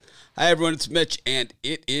Hi, everyone. It's Mitch, and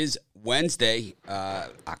it is Wednesday,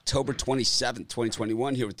 October 27th,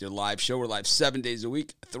 2021, here with your live show. We're live 7 days a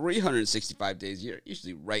week, 365 days a year,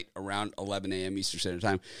 usually right around 11 a.m. Eastern Standard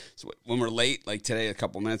Time. So when we're late, like today, a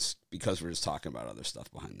couple minutes, because we're just talking about other stuff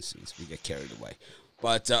behind the scenes, we get carried away.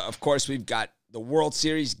 But, of course, we've got the World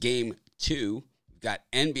Series Game 2. We've got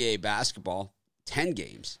NBA basketball, 10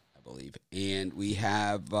 games, I believe. And we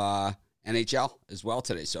have NHL as well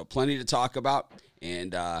today. So plenty to talk about.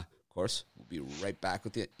 And, of course, we'll be right back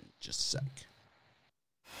with you in just a sec.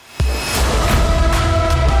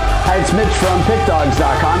 Hi, it's Mitch from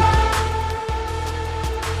PickDogs.com.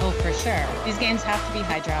 Oh, for sure. These games have to be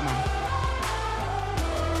high drama.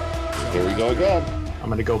 Here we go again. I'm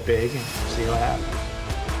going to go big and see what happens.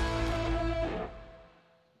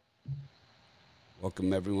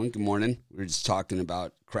 Welcome, everyone. Good morning. We were just talking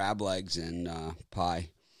about crab legs and pie.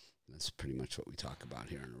 That's pretty much what we talk about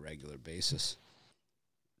here on a regular basis.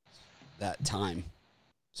 That time.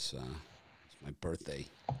 It's my birthday,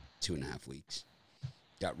 2.5 weeks.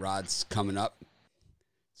 Got rods coming up.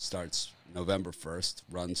 Starts November 1st,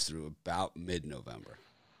 runs through about mid-November.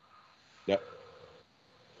 Yep.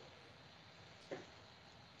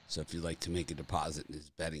 So if you'd like to make a deposit in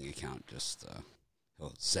his betting account, just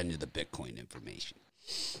he'll send you the Bitcoin information.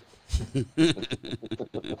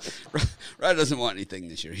 Rod doesn't want anything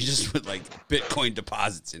this year. He just would like Bitcoin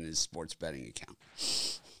deposits in his sports betting account.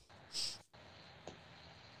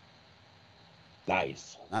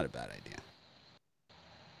 Nice. Not a bad idea.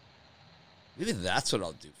 Maybe that's what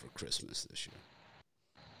I'll do for Christmas this year.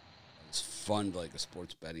 Just fund like a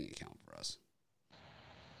sports betting account for us.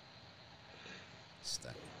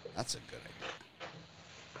 That's a good idea.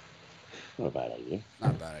 Not a bad idea. Not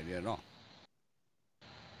a bad idea at all.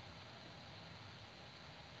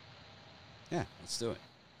 Yeah, let's do it.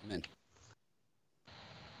 I'm in.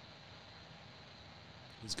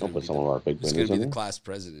 He's Don't put some of our big Who's winners going to be in the there? class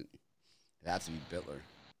president? It'd have to be Bittler.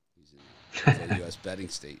 He's in the U.S. betting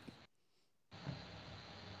state.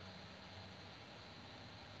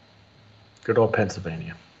 Good old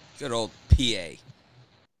Pennsylvania. Good old PA.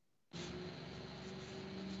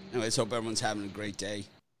 Anyways, hope everyone's having a great day.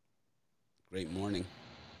 Great morning.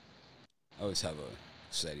 I always have a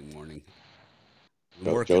exciting morning.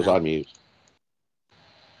 Joe's on mute.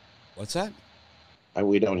 What's that?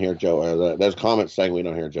 We don't hear Joe. There's comments saying we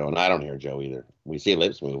don't hear Joe, and I don't hear Joe either. We see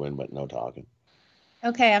lips moving, but no talking.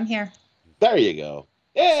 Okay, I'm here. There you go.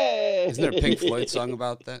 Yay! Isn't there a Pink Floyd song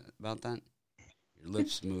about that? Your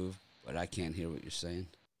lips move, but I can't hear what you're saying.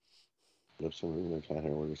 Lips are moving. I can't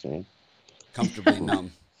hear what you're saying. Comfortably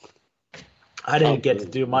numb. I didn't get to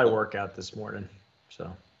do my workout this morning,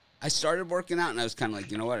 so. I started working out, and I was kind of like,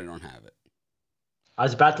 you know what? I don't have it. I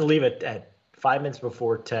was about to leave it at 5 minutes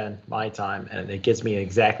before 10 my time, and it gives me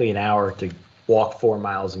exactly an hour to walk 4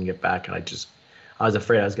 miles and get back. And I was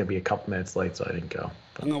afraid I was going to be a couple minutes late, so I didn't go.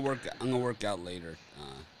 But. I'm gonna work out later.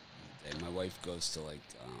 And my wife goes to like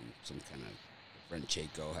some kind of friend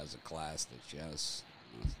Chaco has a class that she has.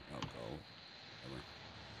 I'll go. Whatever.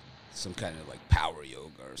 Some kind of like power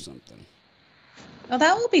yoga or something. Oh,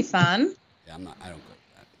 that will be fun. Yeah, I don't go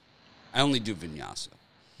to that. I only do vinyasa.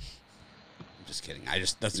 I'm just kidding.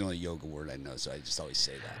 That's the only yoga word I know, so I just always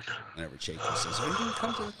say that whenever Chaco says, "Are you going to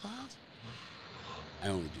come to the class?" I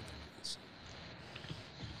only do vinyasa.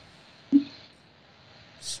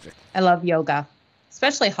 Strictly. I love yoga,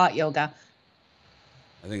 especially hot yoga.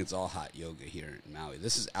 I think it's all hot yoga here in Maui.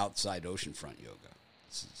 This is outside oceanfront yoga.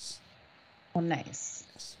 This is. Oh, nice.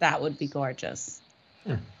 Yes. That would be gorgeous.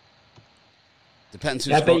 Depends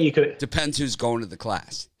who's going to the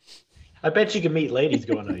class. I bet you can meet ladies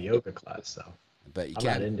going to a yoga class, so. I bet you I'm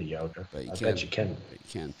can. not into yoga. But I bet you can.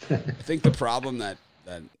 I think the problem that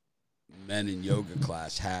men in yoga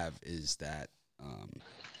class have is that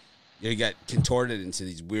you get contorted into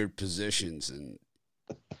these weird positions and,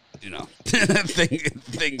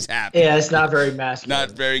 things happen. Yeah, it's not very masculine.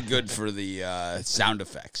 Not very good for the sound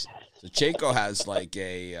effects. So Chaco has like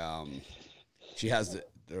she has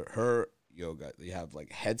her yoga. They have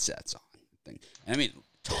like headsets on. And I mean,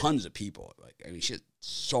 tons of people. She has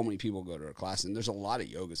so many people go to her class, and there's a lot of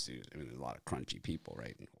yoga studios. I mean, there's a lot of crunchy people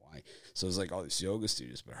right in Hawaii. So it's like all these yoga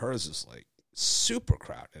studios, but hers is like super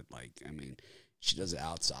crowded. She does it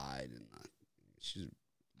outside, and she's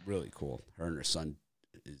really cool. Her and her son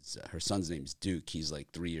her son's name's Duke. He's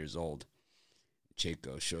like 3 years old.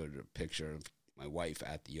 Chaco showed her a picture of my wife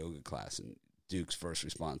at the yoga class, and Duke's first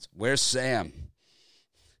response, "Where's Sam?"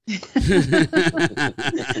 That's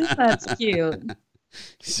cute.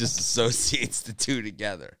 He just associates the two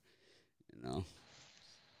together,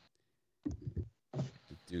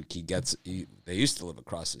 Duke, they used to live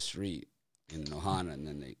across the street in Nohana, and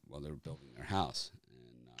then they're were building their house.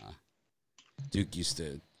 And Duke used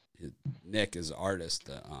to, Nick is an artist,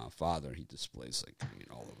 the father, he displays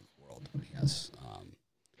all over the world, but he has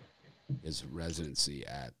his residency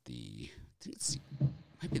at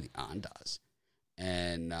might be the Andaz.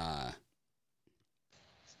 And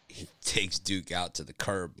he takes Duke out to the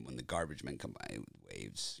curb when the garbage men come by,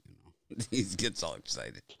 waves, he gets all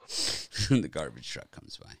excited when the garbage truck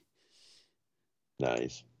comes by.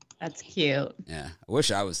 Nice. That's cute. Yeah, I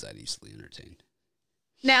wish I was that easily entertained.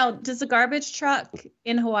 Now, does the garbage truck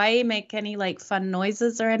in Hawaii make any fun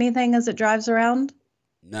noises or anything as it drives around?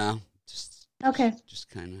 No, just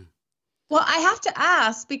kind of. Well, I have to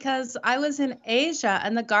ask because I was in Asia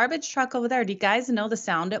and the garbage truck over there, do you guys know the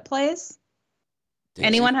sound it plays? Dixie?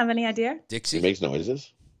 Anyone have any idea? Dixie? It makes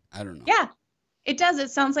noises. I don't know. Yeah, it does.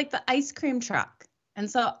 It sounds like the ice cream truck. And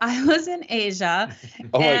so I was in Asia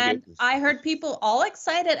and I heard people all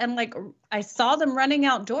excited and I saw them running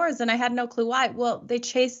outdoors and I had no clue why. Well, they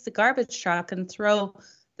chase the garbage truck and throw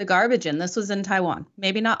the garbage in. This was in Taiwan.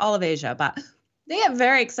 Maybe not all of Asia, but they get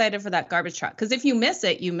very excited for that garbage truck. Because if you miss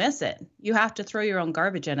it, you miss it. You have to throw your own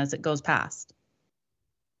garbage in as it goes past.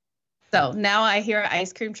 So now I hear an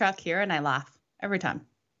ice cream truck here and I laugh every time.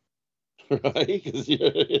 Right? Because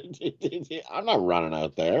I'm not running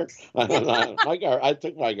out there. I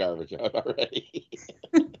took my garbage out already.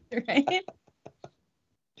 Right?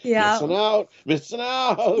 Yeah. Missing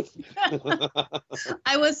out.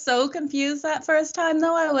 I was so confused that first time,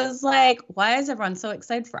 though. I was like, why is everyone so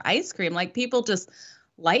excited for ice cream? People just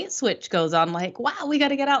light switch goes on. Wow, we got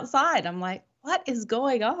to get outside. I'm like, what is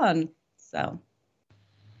going on? So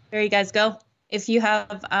there you guys go. If you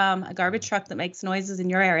have a garbage truck that makes noises in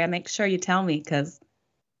your area, make sure you tell me because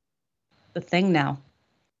the thing now.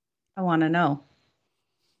 I want to know.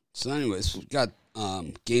 So anyways, we've got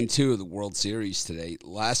Game 2 of the World Series today.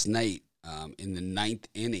 Last night, in the 9th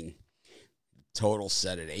inning, total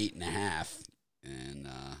set at 8.5, and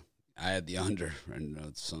I had the under,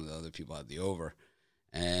 and some of the other people had the over.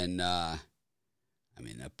 And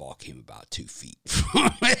that ball came about 2 feet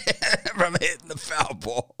from hitting the foul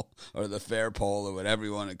pole or the fair pole or whatever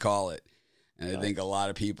you want to call it. And I think a lot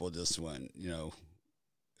of people just went, it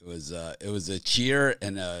was a cheer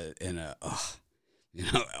and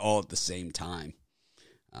all at the same time.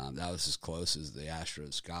 That was as close as the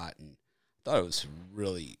Astros got, and I thought it was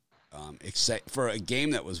really exciting for a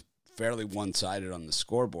game that was fairly one-sided on the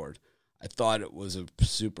scoreboard. I thought it was a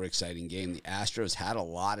super exciting game. The Astros had a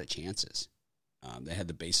lot of chances. They had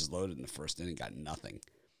the bases loaded in the first inning, got nothing.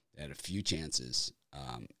 They had a few chances,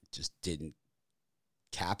 just didn't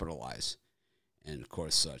capitalize. And, of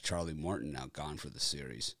course, Charlie Morton now gone for the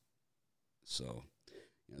series. So,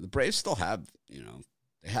 the Braves still have,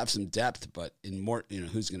 they have some depth, but in Morton,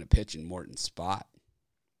 who's going to pitch in Morton's spot?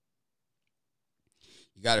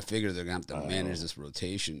 You got to figure they're going to have to manage this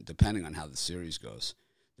rotation depending on how the series goes.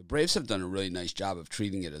 The Braves have done a really nice job of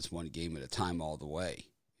treating it as one game at a time all the way.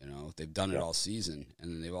 They've done it all season,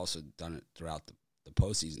 and then they've also done it throughout the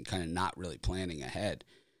postseason, kind of not really planning ahead.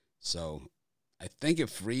 So I think if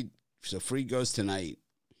Fried goes tonight,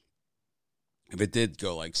 if it did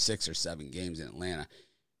go 6 or 7 games in Atlanta,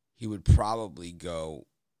 he would probably go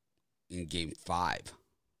in Game 5.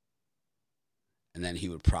 And then he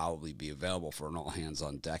would probably be available for an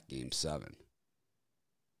all-hands-on-deck Game 7.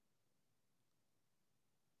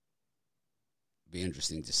 Be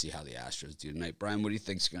interesting to see how the Astros do tonight. Brian, what do you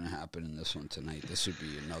think is going to happen in this one tonight? This would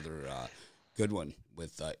be another good one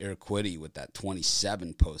with Urquidy with that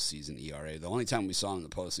 27 postseason ERA. The only time we saw him in the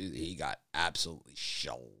postseason, he got absolutely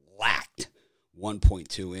shellacked.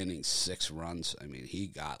 1.2 innings, 6 runs. He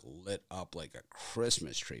got lit up like a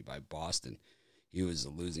Christmas tree by Boston. He was the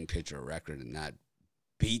losing pitcher record in that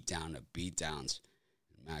beatdown of beatdowns.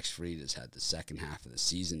 Max Fried has had the second half of the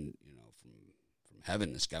season, from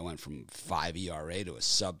heaven. This guy went from 5 ERA to a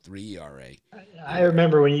sub-3 ERA. I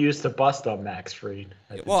remember when you used to bust on Max Fried.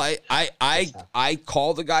 Well, I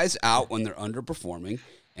call the guys out when they're underperforming,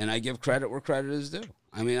 and I give credit where credit is due.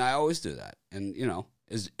 I always do that. And,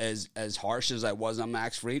 as harsh as I was on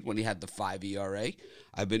Max Fried when he had the 5 ERA,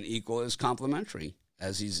 I've been equal as complimentary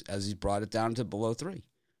as he's brought it down to below 3. Of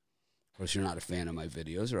course, you're not a fan of my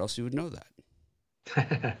videos, or else you would know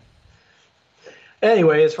that.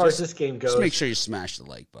 Anyway, as far as this game goes, just make sure you smash the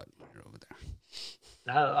like button when you're over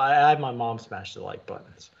there. I had my mom smash the like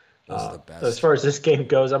buttons. Those are the best. As far as this game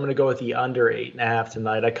goes, I'm going to go with the under 8.5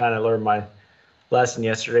 tonight. I kind of learned my lesson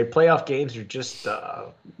yesterday. Playoff games are just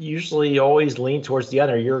usually always lean towards the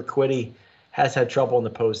under. Urquidy has had trouble in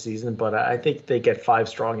the postseason, but I think they get 5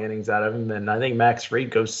 strong innings out of him, and I think Max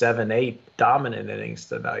Fried goes 7-8 dominant innings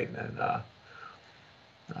tonight,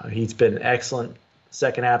 and he's been excellent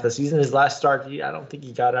second half of the season. His last start, I don't think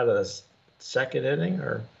he got out of the second inning,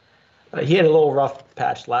 or he had a little rough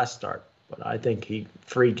patch last start. But I think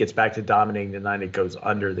Fried gets back to dominating the 9. It goes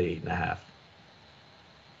under the 8.5.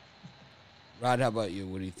 Rod, how about you?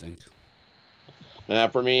 What do you think?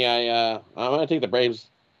 For me, I'm going to take the Braves.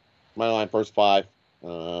 My line first 5.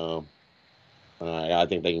 I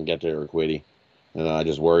think they can get to Urquidy. And I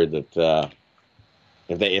just worried that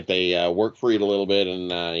if they work Fried a little bit,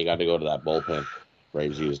 and you got to go to that bullpen.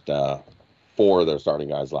 Braves used 4 of their starting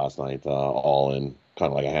guys last night, all in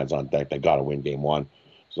kind of like a hands-on deck. They got to win game 1.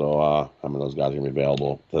 So how many of those guys are going to be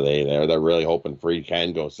available today? They're really hoping Fried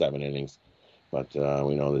can go 7 innings. But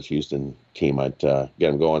we know this Houston team might get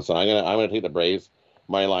him going. So I'm gonna take the Braves.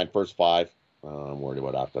 Money line first 5. I'm worried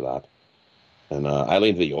about after that. And I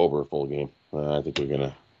lean to the over full game. I think we're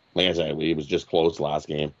gonna, like I said, it was just close last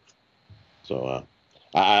game. So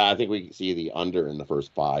I think we see the under in the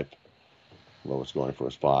first 5. Lowest scoring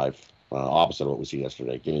first 5. Opposite of what we see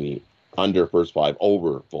yesterday. Give me the under first 5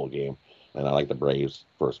 over full game. And I like the Braves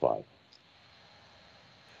first 5.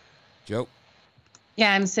 Joe?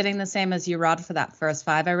 Yeah, I'm sitting the same as you, Rod, for that first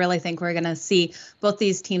 5. I really think we're going to see both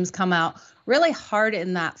these teams come out really hard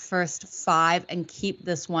in that first 5 and keep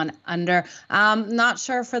this one under. Not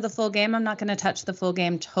sure for the full game. I'm not going to touch the full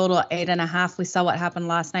game total, 8.5. We saw what happened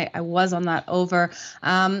last night. I was on that over.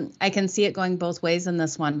 I can see it going both ways in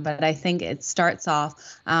this one, but I think it starts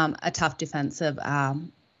off a tough defensive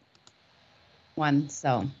one.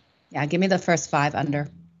 So, yeah, give me the first 5 under.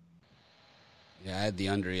 Yeah, I had the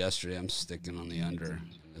under yesterday. I'm sticking on the under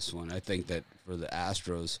in this one. I think that for the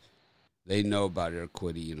Astros, they know about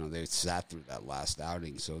Urquidy. You know, they sat through that last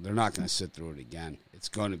outing, so they're not going to sit through it again. It's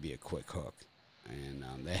going to be a quick hook, and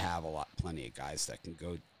they have plenty of guys that can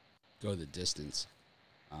go the distance.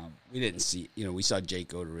 We didn't see, we saw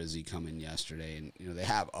Jake Odorizzi come in yesterday, and they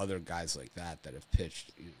have other guys like that have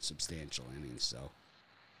pitched substantial innings. So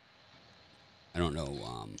I don't know.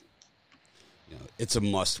 It's a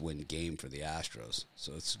must-win game for the Astros,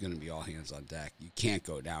 so it's going to be all hands on deck. You can't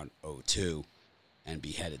go down 0-2 and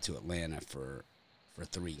be headed to Atlanta for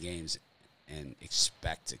 3 games and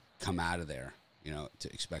expect to come out of there,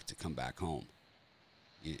 to expect to come back home.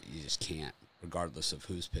 You just can't, regardless of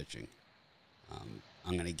who's pitching.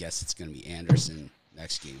 I'm going to guess it's going to be Anderson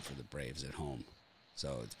next game for the Braves at home,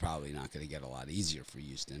 so it's probably not going to get a lot easier for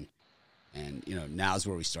Houston. And, now's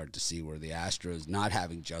where we start to see where the Astros, not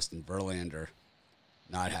having Justin Verlander,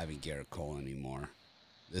 not having Garrett Cole anymore,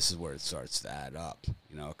 this is where it starts to add up.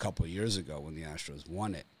 A couple of years ago when the Astros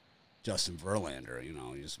won it, Justin Verlander, you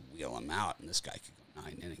just wheel him out, and this guy could go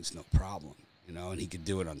 9 innings, no problem. And he could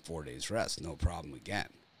do it on 4 days rest, no problem again.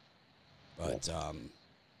 But,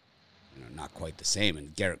 not quite the same.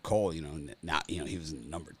 And Garrett Cole, now, he was in the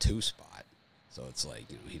number 2 spot. So it's like,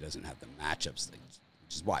 he doesn't have the matchups,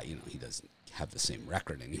 which is why, he doesn't have the same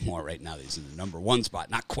record anymore right now. He's in the number 1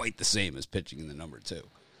 spot, not quite the same as pitching in the number 2. You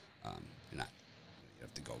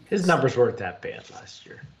have to go. His numbers weren't that bad last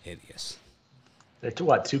year. Hideous. They're to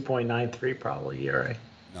what, 2.93 probably ERA?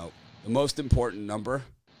 No, the most important number,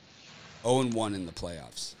 0-1 in the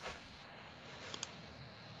playoffs.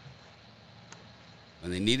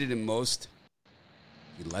 When they needed him most,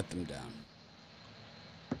 he let them down.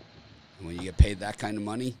 And when you get paid that kind of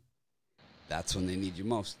money, that's when they need you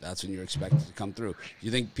most. That's when you're expected to come through. Do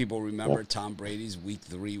you think people remember Tom Brady's Week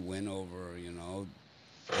 3 win over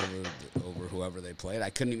whoever they played? I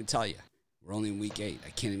couldn't even tell you. We're only in Week 8. I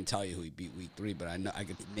can't even tell you who he beat Week 3, but I know I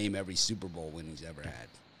could name every Super Bowl win he's ever had.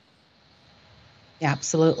 Yeah,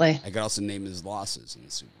 absolutely. I could also name his losses in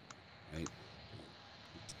the Super Bowl, right?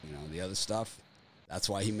 The other stuff, that's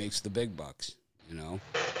why he makes the big bucks, for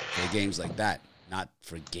games like that, not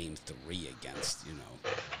for Game 3 against,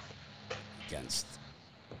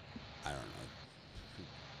 I don't know.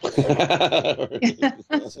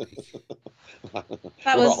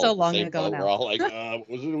 That was so long ago now. We're all like,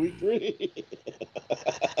 was it Week 3?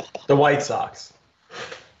 The White Sox.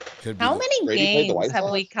 How many games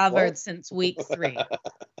have we covered since Week 3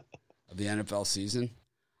 of the NFL season?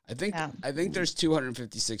 I think there's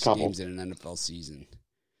 256 games in an NFL season.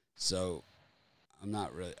 So I'm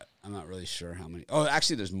not really sure how many. Oh,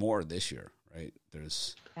 actually, there's more this year, right?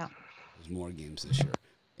 There's more games this year.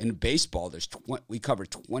 In baseball, we cover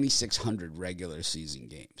 2,600 regular season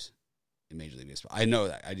games in Major League Baseball. I know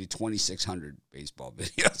that. I do 2,600 baseball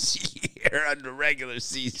videos a year under regular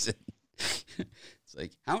season. It's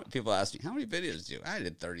like, people ask me, how many videos do you? I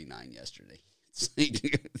did 39 yesterday. It's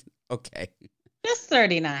like, okay. Just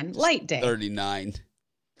 39. Light day. 39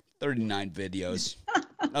 videos.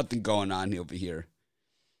 Nothing going on over here.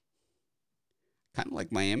 Kind of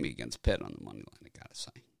like Miami against Pitt on the money line, I got to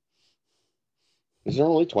say. Is there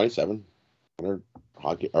only 2,700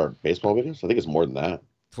 hockey or baseball videos? I think it's more than that.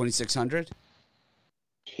 2,600?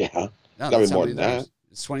 Yeah. No, Gotta that's be how more many than there that. is.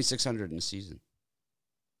 It's 2,600 in a season.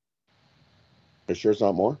 For sure it's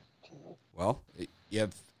not more? Well, you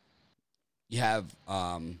have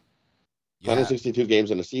 162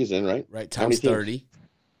 games in a season, right? Right, How many times teams?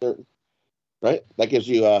 30. Right? That gives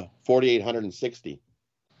you 4,860.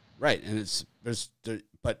 Right, and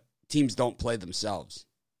but teams don't play themselves.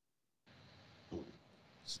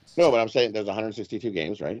 No, but I'm saying there's 162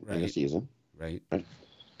 games, right? In a season. Right.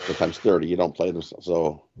 So times 30, you don't play them.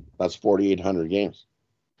 So that's 4,800 games.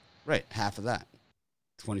 Right, half of that.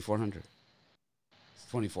 2,400. It's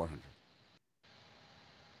 2,400.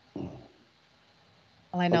 Well,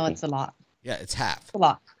 I know it's a lot. Yeah, it's half. It's a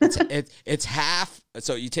lot. it's half.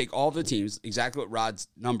 So you take all the teams, exactly what Rod's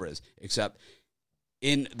number is, except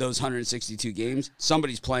in those 162 games,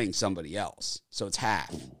 somebody's playing somebody else. So it's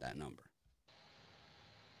half that number.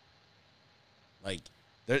 Like,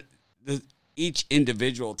 each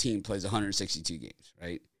individual team plays 162 games,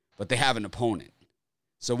 right? But they have an opponent.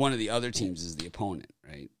 So one of the other teams is the opponent,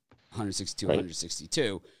 right? 162, right.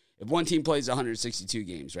 162. If one team plays 162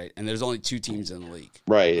 games, right, and there's only two teams in the league,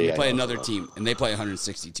 right? And they play another team, and they play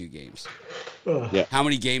 162 games. Yeah. How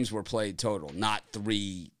many games were played total? Not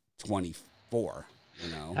 324.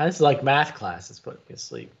 You know, that's like math class. It's putting me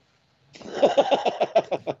asleep.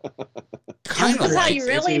 That's how you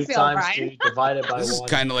really feel, Brian. Divided by this one.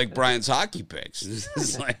 is kind of like Brian's hockey picks.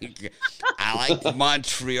 It's like, I like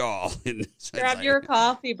Montreal. Grab your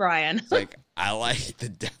coffee, Brian. It's like, I like the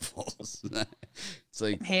Devils. It's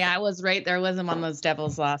like, hey, I was right there with him on those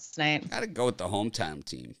Devils last night. Gotta go with the hometown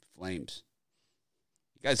team, Flames.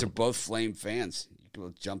 You guys are both Flame fans. You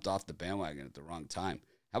both jumped off the bandwagon at the wrong time.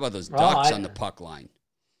 How about those Ducks on the puck line?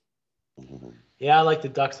 Yeah, I like the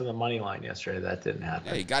Ducks on the money line yesterday. That didn't happen.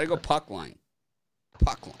 Yeah, you got to go puck line.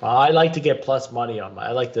 Puck line. I like to get plus money on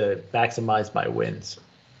I like to maximize my wins.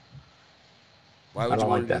 Why would you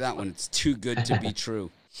want to do that when it's too good to be true?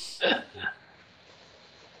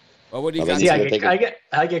 Well, what do you got? Yeah,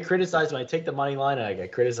 I get criticized when I take the money line, and I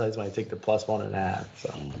get criticized when I take the plus 1.5.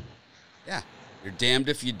 So. Yeah, you're damned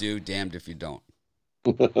if you do, damned if you don't.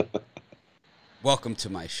 Welcome to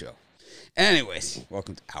my show. Anyways,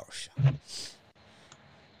 welcome to our show.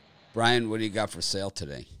 Brian, what do you got for sale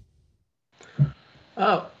today?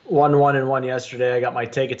 1-1-1 yesterday. I got my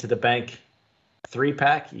Take It to the Bank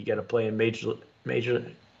 3-pack. You get to play in major.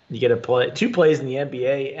 You get to play 2 plays in the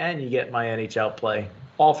NBA, and you get my NHL play.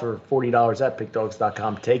 All for $40 at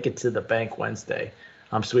pickdogs.com. Take It to the Bank Wednesday.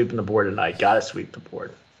 I'm sweeping the board tonight. Got to sweep the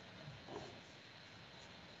board.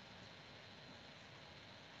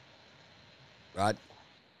 Rod?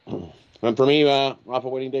 And for me, off a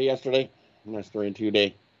winning day yesterday. Nice 3-2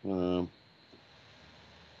 day.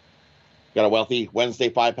 Got a wealthy Wednesday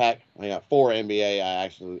 5-pack. I got 4 NBA I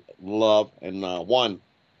actually love, and 1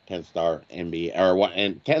 10-star NBA or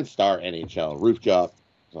 1 10-star NHL roof job.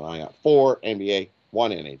 So I got 4 NBA,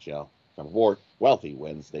 1 NHL. So 4 wealthy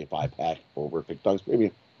Wednesday 5-pack over Pick Dogs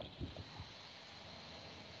Premium.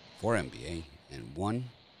 4 NBA and 1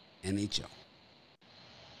 NHL.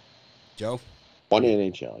 Joe? 1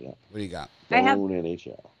 NHL, yeah. What do you got?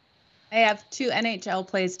 NHL. I have 2 NHL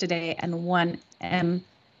plays today and 1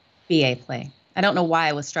 NBA play. I don't know why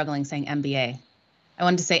I was struggling saying NBA. I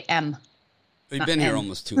wanted to say M. You've been here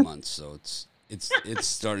almost 2 months, so it's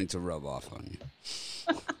starting to rub off on you.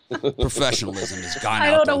 Professionalism has gone out.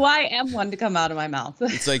 I don't know why M wanted to come out of my mouth.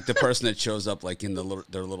 It's like the person that shows up like in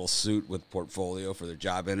their little suit with portfolio for their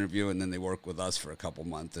job interview, and then they work with us for a couple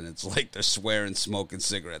months, and it's like they're swearing, smoking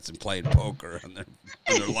cigarettes, and playing poker on their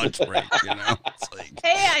lunch break. You know, it's like,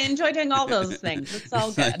 hey, I enjoy doing all those things. It's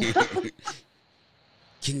all good.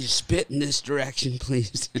 Can you spit in this direction,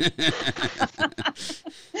 please?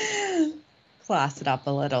 Class it up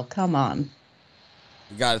a little. Come on.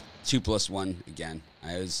 We got 2+1 again.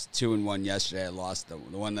 I was 2-1 yesterday. I lost the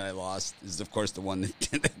one that I lost is of course the one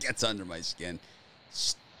that gets under my skin.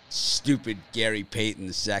 Stupid Gary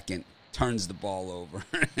Payton II turns the ball over.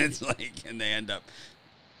 It's like, and they end up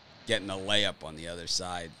getting a layup on the other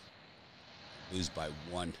side. Lose by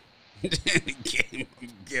 1. Game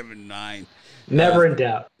given 9. Never in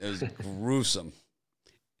doubt. It was gruesome.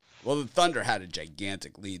 Well, the Thunder had a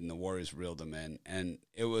gigantic lead, and the Warriors reeled them in, and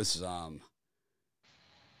it was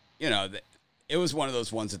it was one of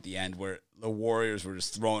those ones at the end where the Warriors were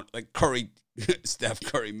just throwing, like Steph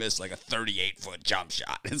Curry missed like a 38-foot jump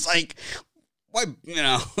shot. It's like, why,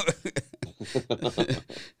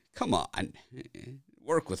 come on,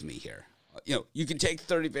 work with me here. You can take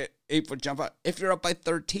 38-foot jump shot if you're up by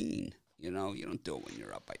 13. You don't do it when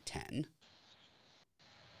you're up by 10.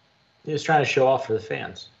 He was trying to show off for the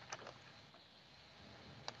fans.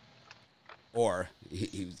 Or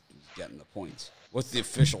he was getting the points. What's the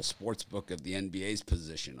official sports book of the NBA's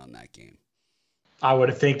position on that game? I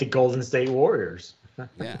would think the Golden State Warriors.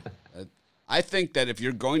 Yeah. I think that if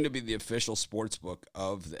you're going to be the official sports book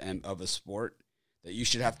of a sport, that you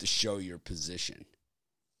should have to show your position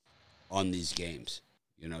on these games.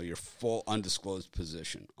 You know, your full undisclosed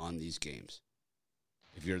position on these games.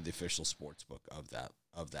 If you're the official sports book of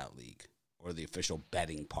that league, or the official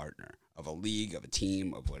betting partner of a league, of a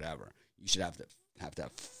team, of whatever, you should have to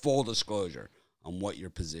have full disclosure on what your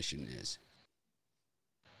position is.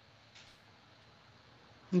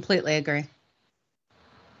 Completely agree.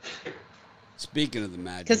 Speaking of the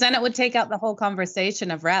Magic, because then it would take out the whole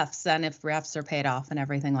conversation of refs, and if refs are paid off and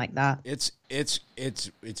everything like that. It's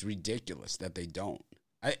ridiculous that they don't.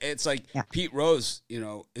 It's like Pete Rose,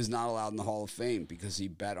 is not allowed in the Hall of Fame because he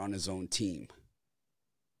bet on his own team.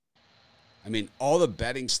 I mean, all the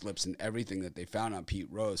betting slips and everything that they found on Pete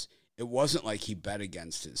Rose, it wasn't like he bet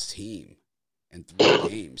against his team in 3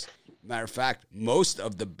 games. Matter of fact, most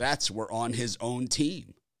of the bets were on his own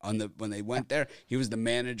team. When they went there, he was the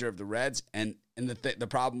manager of the Reds, and the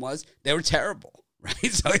problem was they were terrible,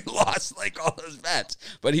 right? So he lost like all those bets,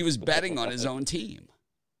 but he was betting on his own team.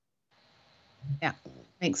 Yeah,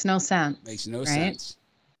 makes no sense. Makes no sense.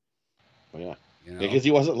 Well, yeah. Because he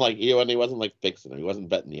wasn't like fixing it. He wasn't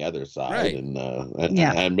betting the other side, right.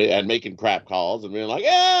 and making crap calls and being like,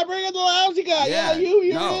 "Yeah, bring in the lousy guy. Yeah,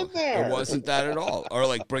 you're in there." It wasn't that at all. Or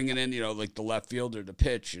like bringing in, like the left fielder to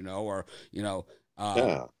pitch, or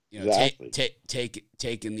exactly.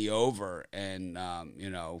 Taking the over and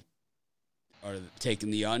or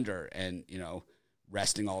taking the under and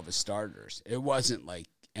resting all of his starters. It wasn't like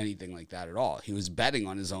anything like that at all. He was betting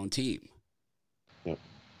on his own team. Yep.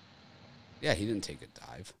 Yeah, he didn't take a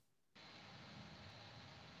dive.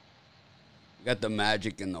 We got the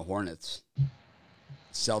Magic and the Hornets,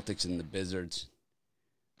 Celtics and the Wizards,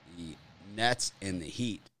 the Nets and the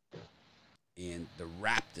Heat, and the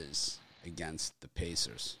Raptors against the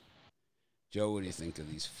Pacers. Joe, what do you think of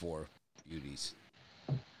these 4 beauties?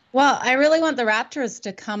 Well, I really want the Raptors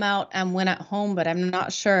to come out and win at home, but I'm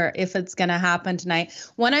not sure if it's going to happen tonight.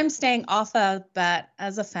 When I'm staying off of bet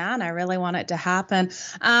as a fan, I really want it to happen.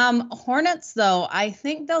 Hornets, though, I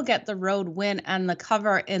think they'll get the road win and the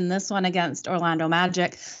cover in this one against Orlando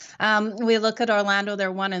Magic. We look at Orlando,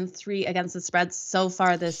 they're 1-3 against the spread so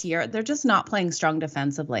far this year. They're just not playing strong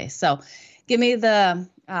defensively. So give me the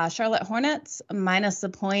Charlotte Hornets minus the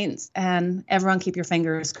points, and everyone keep your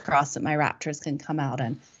fingers crossed that my Raptors can come out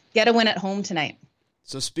and get a win at home tonight.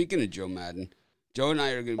 So speaking of Joe Madden, Joe and I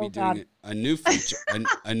are going to be doing a new feature,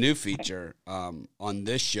 a new feature on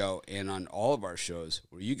this show and on all of our shows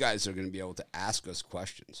where you guys are going to be able to ask us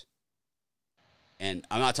questions. And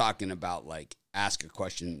I'm not talking about like ask a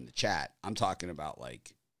question in the chat. I'm talking about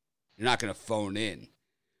like you're not going to phone in.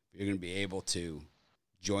 You're going to be able to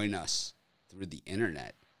join us through the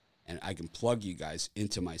internet, and I can plug you guys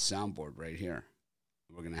into my soundboard right here.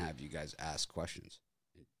 We're going to have you guys ask questions.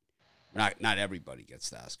 Not everybody gets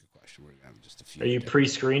to ask a question. We're going to have just a few. Are you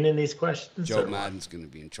pre-screening these questions? Joe Madden's going to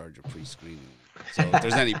be in charge of pre-screening. So if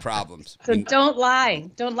there's any problems. So don't lie.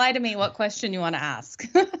 Don't lie to me what question you want to ask.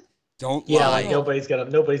 Don't lie. Yeah, like nobody's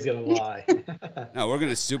gonna lie. No, we're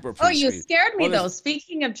gonna super. Oh, you scared me though.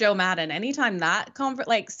 Speaking of Joe Madden, anytime that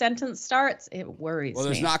sentence starts, it worries me. Well,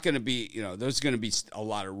 there's not going to be, there's going to be a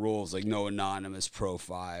lot of rules, like no anonymous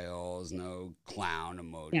profiles, no clown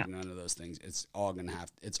emoji, none of those things. It's all going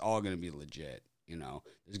to be legit.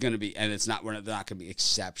 There's going to be, and it's not. We're not going to be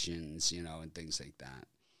exceptions, and things like that.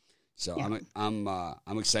 So yeah.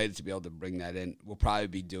 I'm excited to be able to bring that in. We'll probably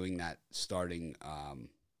be doing that starting.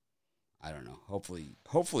 I don't know.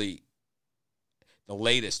 Hopefully, the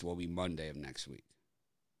latest will be Monday of next week.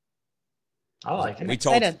 I like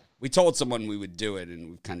it. We told someone we would do it,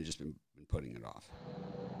 and we've kind of just been putting it off.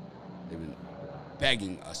 They've been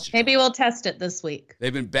begging us to Maybe we'll test it this week.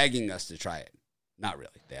 They've been begging us to try it. Not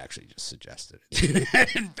really. They actually just suggested it. They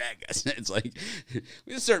didn't beg us. It's like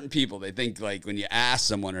with certain people, they think like when you ask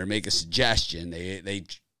someone or make a suggestion,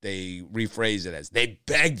 they rephrase it as they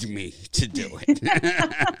begged me to do it.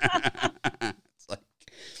 It's like,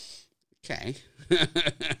 okay,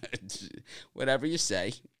 whatever you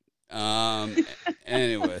say.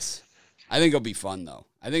 Anyways, I think it'll be fun though.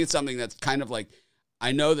 I think it's something that's kind of like,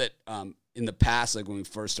 I know that in the past, like when we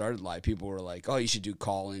first started live, people were like, oh, you should do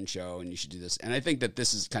call-in show and you should do this. And I think that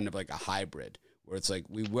this is kind of like a hybrid where it's like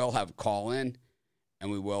we will have call-in and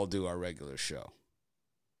we will do our regular show.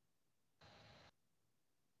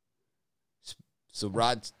 So,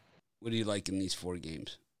 Rod, what do you like in these 4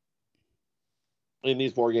 games? In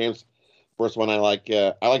these 4 games, First one I like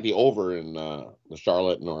the over in the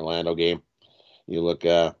Charlotte and Orlando game. You look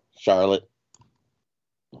Charlotte.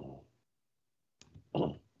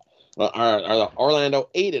 Orlando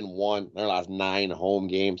 8-1 their last 9 home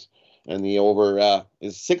games, and the over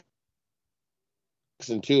is 6-2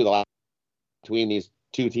 the last between these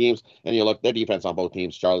two teams. And you look their defense on both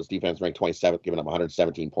teams. Charlotte's defense ranked 27th, giving up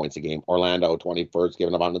 117 points a game. Orlando 21st,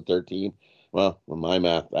 giving up 113. Well, with my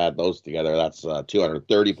math, add those together, that's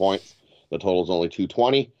 230 points. The total's only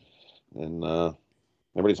 220, and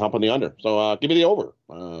everybody's humping the under. So give me the over,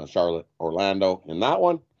 Charlotte, Orlando in that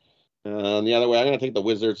one. The other way, I'm going to take the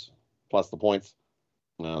Wizards plus the points.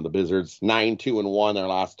 The Wizards 9-2-1 their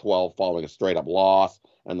last 12 following a straight up loss,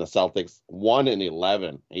 and the Celtics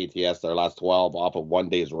 1-11 ATS their last 12 off of 1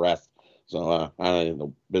 day's rest. So I think the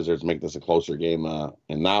Wizards make this a closer game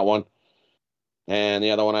in that one. And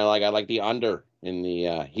the other one I like the under in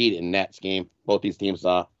the Heat and Nets game. Both these teams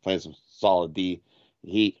playing some solid D.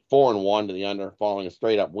 Heat 4-1 to the under following a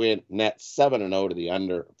straight up win. Nets 7-0 to the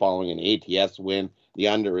under following an ATS win. The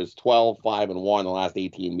under is 12-5-1 the last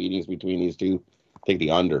 18 meetings between these two. Take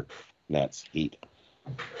the under, Nets, Heat.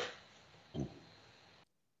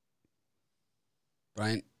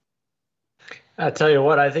 Brian? I tell you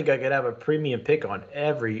what, I think I could have a premium pick on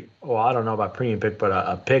I don't know about premium pick, but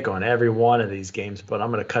a pick on every one of these games. But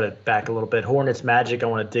I'm going to cut it back a little bit. Hornets Magic, I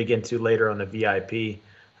want to dig into later on the VIP.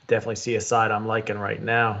 Definitely see a side I'm liking right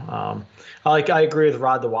now. I agree with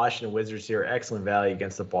Rod. The Washington Wizards here, excellent value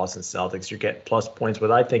against the Boston Celtics. You're getting plus points,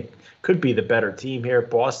 but I think could be the better team here.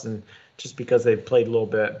 Boston, just because they've played a little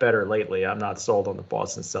bit better lately, I'm not sold on the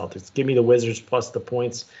Boston Celtics. Give me the Wizards plus the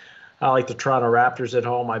points. I like the Toronto Raptors at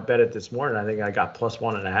home. I bet it this morning. I think I got plus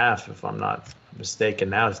 1.5, if I'm not mistaken.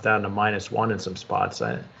 Now it's down to -1 in some spots.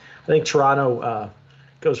 I think Toronto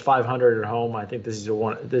goes 500 at home. I think this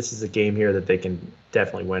is a game here that they can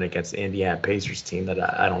definitely win against the Indiana Pacers team that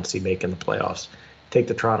I don't see making the playoffs. Take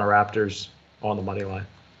the Toronto Raptors on the money line.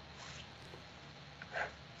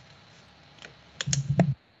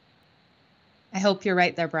 I hope you're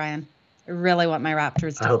right there, Brian. I really want my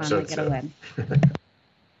Raptors to finally get a win.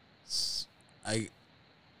 Let's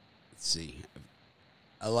see.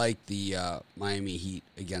 I like the Miami Heat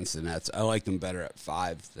against the Nets. I like them better at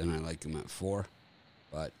 5 than I like them at 4,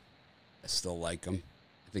 but I still like them.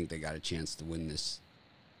 I think they got a chance to win this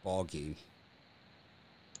ball game.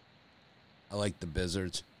 I like the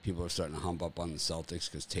Wizards. People are starting to hump up on the Celtics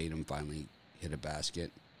because Tatum finally hit a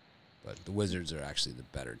basket, but the Wizards are actually the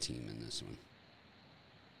better team in this one.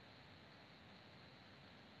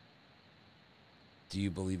 Do you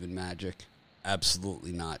believe in magic?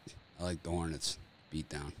 Absolutely not. I like the Hornets beat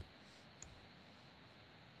down.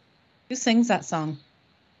 Who sings that song?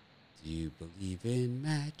 Do you believe in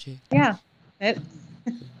magic? Yeah. It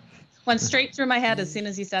went straight through my head as soon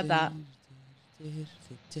as you said that.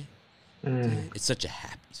 It's such a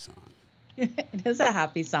happy song. It is a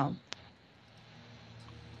happy song.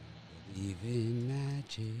 Believe in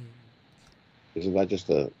magic. Isn't that just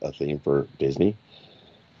a theme for Disney?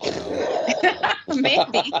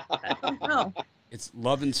 Maybe. I don't know. It's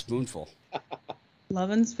Love and Spoonful. Love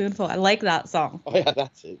and Spoonful. I like that song. Oh, yeah,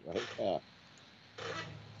 that's it, right? Yeah.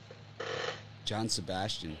 John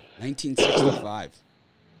Sebastian, 1965.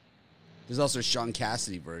 There's also a Sean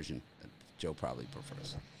Cassidy version that Joe probably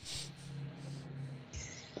prefers.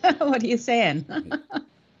 What are you saying? I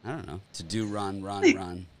don't know. To do run, run,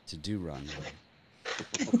 run. To do run, run.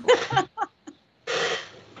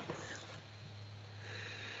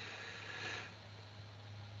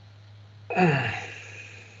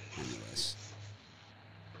 Anyways,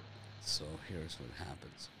 so here's what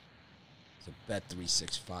happens. So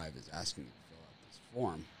Bet365 is asking me to fill out this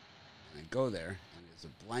form, and I go there, and it's a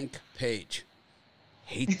blank page.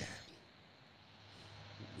 Hate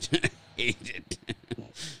that. Hate it.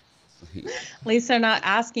 At least they're not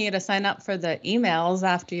asking you to sign up for the emails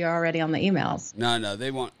after you're already on the emails. No,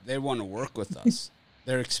 they want to work with us.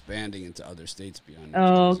 They're expanding into other states beyond.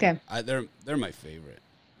 Oh, okay. They're my favorite.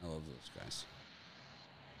 I love those guys.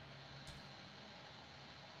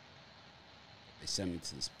 They send me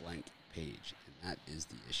to this blank page, and that is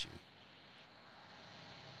the issue.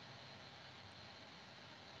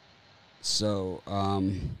 So,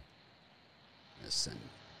 I'm gonna send a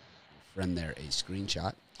friend there a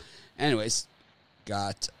screenshot. Anyways,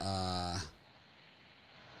 got the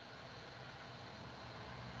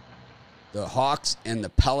Hawks and the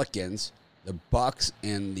Pelicans, the Bucks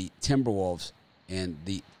and the Timberwolves, and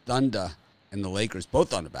the Thunder and the Lakers,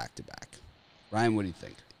 both on a back-to-back. Ryan, what do you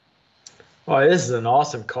think? Well, this is an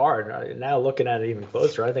awesome card. Now looking at it even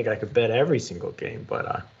closer, I think I could bet every single game.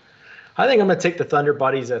 But I think I'm gonna take the Thunder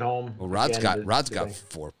Buddies at home. Well, Rod's got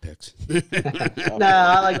 4 picks. No,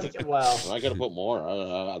 I like to. Well, I got to put more.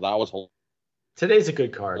 That was today's a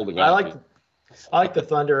good card. I like the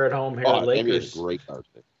Thunder at home here. Lakers, great card.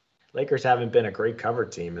 Lakers haven't been a great cover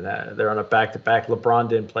team, and they're on a back-to-back. LeBron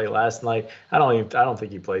didn't play last night. I don't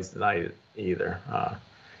think he plays tonight either.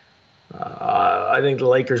 I think the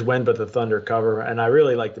Lakers win, but the Thunder cover, and I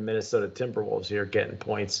really like the Minnesota Timberwolves here getting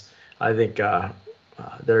points. I think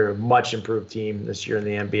they're a much improved team this year in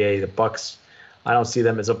the NBA. The Bucks, I don't see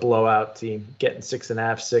them as a blowout team. Getting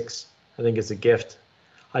 6.5, 6, I think it's a gift.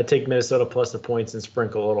 I take Minnesota plus the points and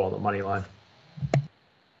sprinkle a little on the money line.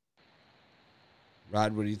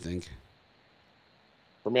 Rod, what do you think?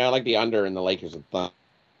 For me, I like the under in the Lakers and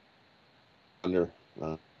Thunder.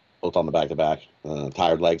 Both on the back-to-back.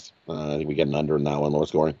 Tired legs. I think we get an under in that one, lower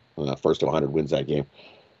scoring. First to 100 wins that game.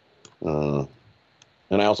 And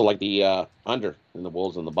I also like the under in the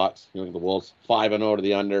Wolves and the Bucks. You look at the Wolves, 5-0 to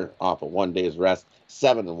the under, off of 1 day's rest.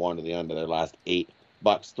 7-1 to the under their last 8.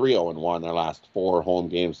 Bucks 3-0-1 their last 4 home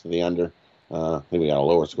games to the under. I think we got a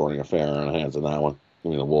lower scoring affair on our hands in that one. I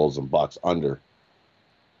mean, the Wolves and Bucks under.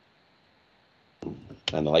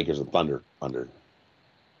 And the Lakers and Thunder under.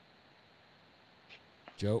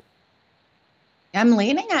 Joe? I'm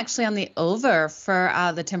leaning actually on the over for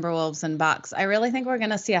the Timberwolves and Bucks. I really think we're going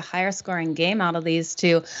to see a higher scoring game out of these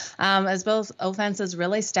two as both offenses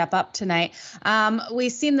really step up tonight.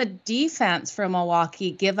 We've seen the defense for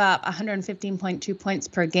Milwaukee give up 115.2 points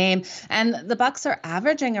per game, and the Bucks are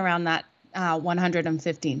averaging around that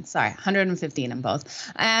 115 in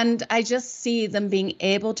both. And I just see them being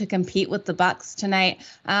able to compete with the Bucks tonight.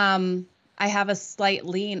 I have a slight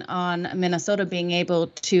lean on Minnesota being able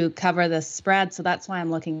to cover the spread, so that's why I'm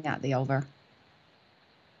looking at the over.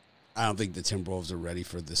 I don't think the Timberwolves are ready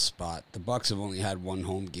for this spot. The Bucks have only had 1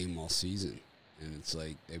 home game all season, and it's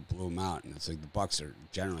like they blew them out. And it's like the Bucks are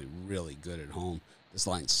generally really good at home. This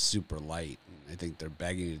line's super light. And I think they're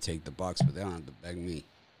begging to take the Bucks, but they don't have to beg me.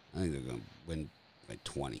 I think they're going to win by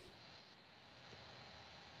 20.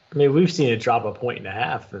 I mean, we've seen it drop 1.5 points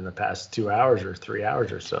in the past 2 hours or 3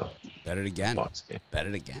 hours or so. Bet it again. Bet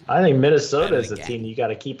it again. I think Minnesota is a team you got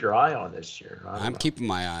to keep your eye on this year. I'm keeping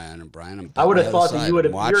my eye on them, Brian. I would have thought that you would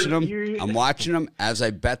have watching them. I'm watching them as I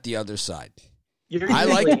bet the other side.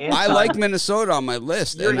 I like Minnesota on my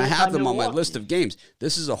list, and I have them on my list of games.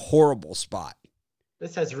 This is a horrible spot.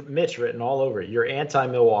 This has Mitch written all over it. You're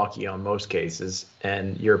anti-Milwaukee on most cases,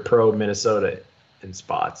 and you're pro-Minnesota in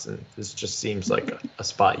spots, and this just seems like a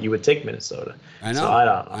spot you would take Minnesota. I know. So I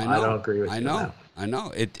don't agree with you. I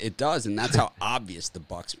know. It does, and that's how obvious the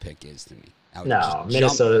Bucks pick is to me. No,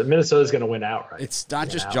 Minnesota's going to win outright. It's not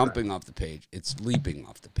just jumping off the page; it's leaping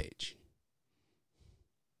off the page.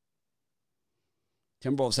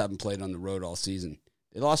 Timberwolves haven't played on the road all season.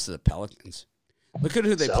 They lost to the Pelicans. Look at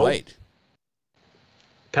who they played.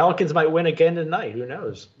 Pelicans might win again tonight. Who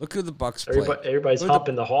knows? Look who the Bucks played. Everybody's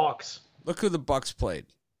humping the Hawks. Look who the Bucks played.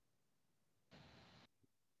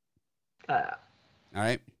 All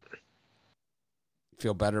right.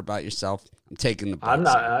 Feel better about yourself? I'm taking the Bucks. I'm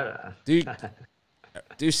not. Do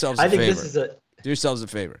yourselves a favor. Do yourselves a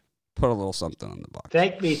favor. Put a little something on the Bucks.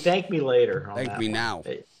 Thank me later. Thank me now.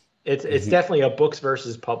 It's definitely a books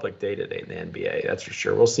versus public day today in the NBA. That's for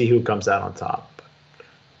sure. We'll see who comes out on top.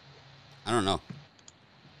 I don't know.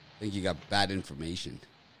 I think you got bad information.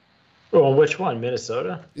 Well, which one?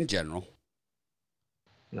 Minnesota? In general.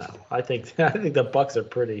 No, I think the Bucks are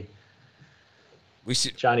pretty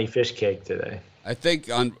Johnny Fish cake today. I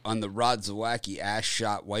think on the Rod Zawacki ass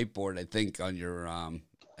shot whiteboard, I think you're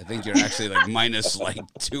actually like minus like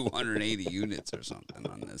 280 units or something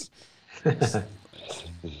on this.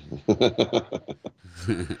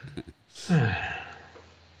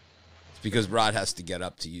 Because Rod has to get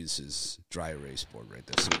up to use his dry erase board right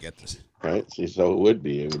there, so we get this. Right, see, so it would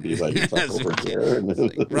be like it's yes, over here.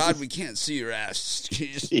 Like, Rod, we can't see your ass.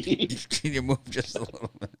 Can you move just a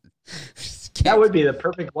little bit? That would be the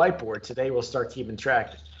perfect whiteboard. Today we'll start keeping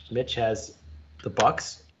track. Mitch has the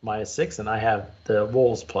Bucks -6, and I have the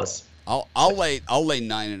Wolves plus. I'll lay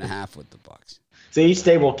 9.5 with the Bucks. So each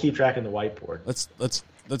day we'll keep track on the whiteboard.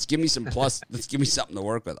 Let's give me some plus. Let's give me something to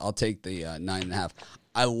work with. I'll take the 9.5.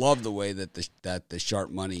 I love the way that the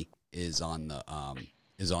sharp money is on the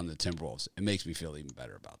Timberwolves. It makes me feel even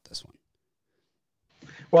better about this one.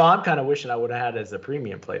 Well, I'm kind of wishing I would have had it as a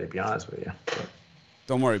premium play, to be honest with you. But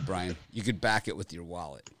don't worry, Brian. You could back it with your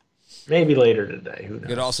wallet. Maybe later today. Who knows? You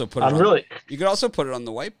could also put it on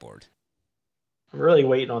the whiteboard. I'm really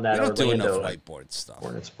waiting on that. We don't do enough whiteboard stuff.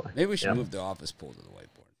 Hornets play. Maybe we should move the office pool to the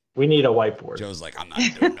whiteboard. We need a whiteboard. Joe's like, I'm not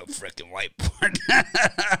doing no freaking whiteboard.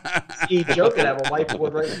 Joe could have a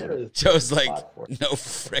whiteboard right there. Joe's like, no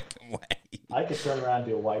freaking way. I could turn around and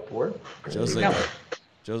do a whiteboard.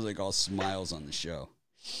 Joe's like all smiles on the show.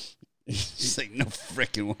 He's like, no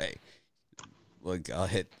freaking way. Look, I'll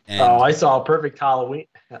hit end. Oh, I saw a perfect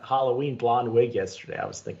Halloween blonde wig yesterday I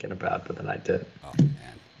was thinking about, but then I didn't. Oh,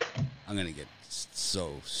 man. I'm going to get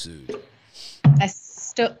so sued. I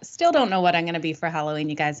still don't know what I'm going to be for Halloween,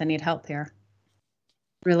 you guys. I need help here.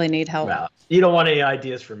 Really need help. Well, you don't want any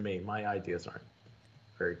ideas from me. My ideas aren't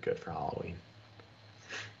very good for Halloween.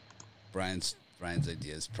 Brian's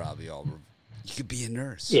idea is probably all, you could be a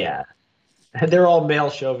nurse. Yeah. They're all male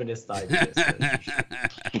chauvinist ideas.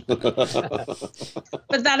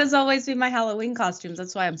 But that has always been my Halloween costumes.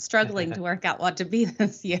 That's why I'm struggling to work out what to be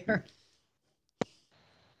this year. I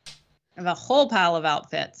have a whole pile of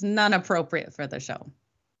outfits, none appropriate for the show.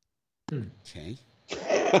 Okay.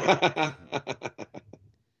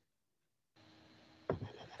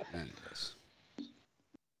 Anyways.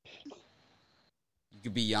 You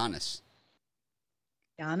could be Giannis.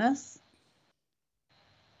 Giannis?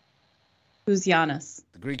 Who's Giannis?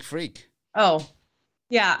 The Greek freak. Oh,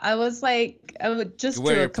 yeah. I was like, I would just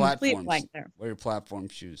do a complete blank there. Wear your platform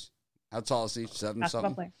shoes. How tall is he? 7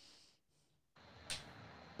 something? Player.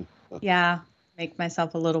 Yeah. Make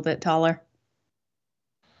myself a little bit taller.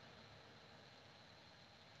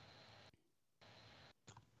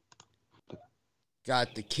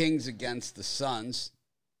 Got the Kings against the Suns.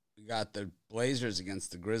 We got the Blazers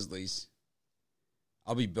against the Grizzlies.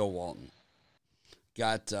 I'll be Bill Walton.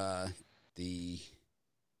 Got the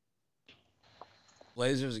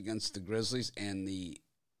Blazers against the Grizzlies and the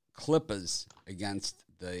Clippers against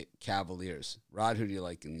the Cavaliers. Rod, who do you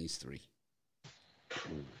like in these three?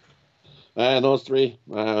 Those three.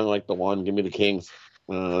 I like the one. Give me the Kings.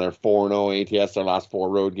 They're 4-0 ATS their last 4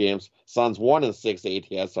 road games. Suns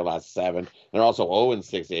 1-6 ATS their last 7. They're also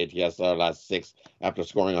 0-6 ATS their last 6 after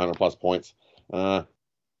scoring 100+ points.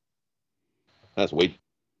 That's way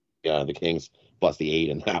the Kings plus the 8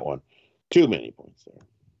 in that one. Too many points there.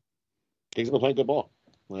 Kings have been playing good ball.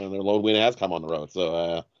 Their load win has come on the road.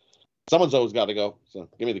 So someone's always got to go. So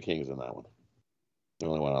give me the Kings in that one. The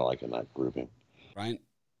only one I like in that grouping. Brian?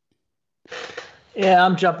 Yeah,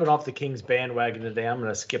 I'm jumping off the Kings bandwagon today. I'm going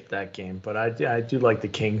to skip that game. But I do like the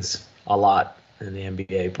Kings a lot in the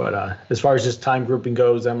NBA. But as far as just time grouping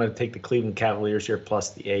goes, I'm going to take the Cleveland Cavaliers here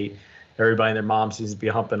plus the 8. Everybody and their mom seems to be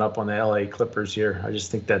humping up on the LA Clippers here. I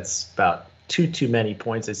just think that's about too many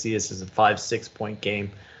points. I see this as a 5-6 point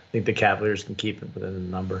game. I think the Cavaliers can keep it within the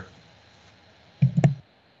number.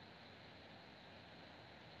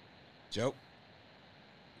 Joe?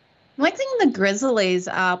 I'm liking the Grizzlies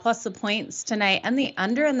plus the points tonight and the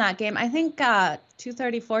under in that game. I think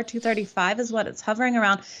 234, 235 is what it's hovering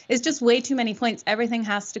around. It's just way too many points. Everything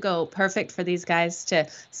has to go perfect for these guys to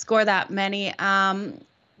score that many.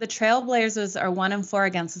 The Trailblazers are 1-4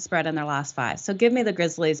 against the spread in their last 5. So give me the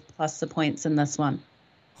Grizzlies plus the points in this one.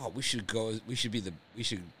 Oh, we should go. We should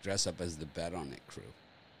dress up as the Bet On It crew.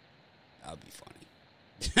 That would be funny.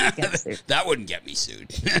 That wouldn't get me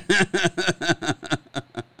sued.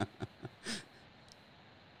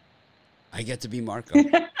 I get to be Marco.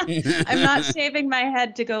 I'm not shaving my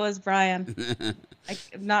head to go as Brian.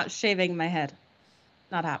 I'm not shaving my head.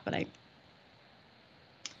 Not happening.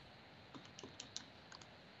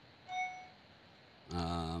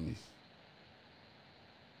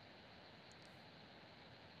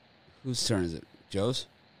 Whose turn is it? Joe's?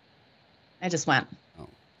 I just went. Oh,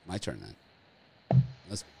 my turn then.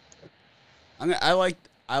 I like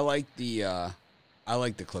the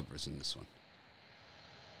Clippers in this one.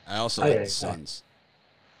 I also like the Suns.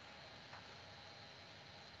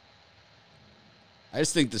 I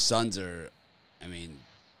just think the Suns are, I mean,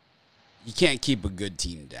 you can't keep a good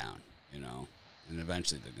team down, and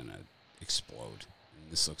eventually they're going to explode.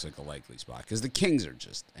 And this looks like a likely spot because the Kings are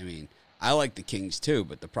just, I mean, I like the Kings too,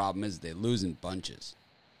 but the problem is they lose in bunches.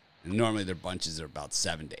 And normally their bunches are about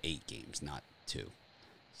 7 to 8 games, not 2.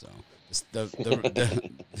 So them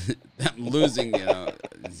losing,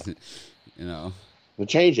 They're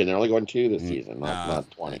changing. They're only going 2 this season,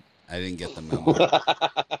 not 20. I didn't get the memo.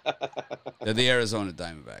 They're the Arizona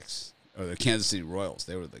Diamondbacks or the Kansas City Royals.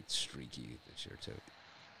 They were like streaky this year too.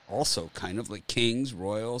 Also, kind of like Kings,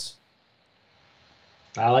 Royals.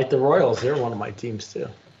 I like the Royals. They're one of my teams too.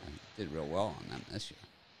 Did real well on them this year.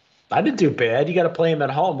 I didn't do bad. You got to play them at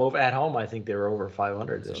home. At home, I think they were over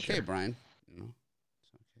 500 this year. Okay, Brian. It's okay.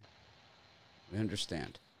 We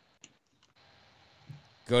understand.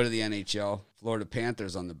 Go to the NHL. Florida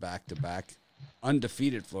Panthers on the back-to-back.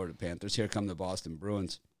 Undefeated Florida Panthers. Here come the Boston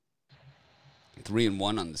Bruins.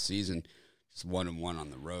 3-1 on the season, just 1-1 on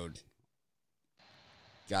the road.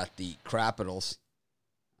 Got the Capitals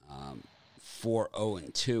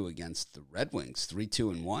 4-0-2 against the Red Wings,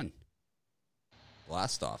 3-2-1.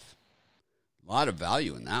 Blast off. A lot of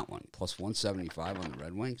value in that one, plus 175 on the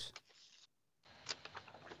Red Wings.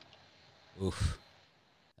 Oof.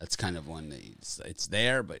 That's kind of one that it's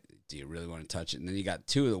there, but do you really want to touch it? And then you got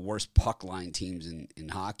two of the worst puck line teams in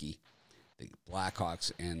hockey, the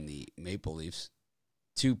Blackhawks and the Maple Leafs.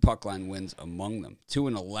 2 puck line wins among them.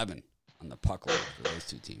 2-11 on the puck line for those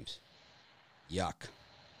two teams. Yuck.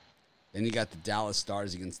 Then you got the Dallas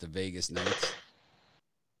Stars against the Vegas Knights.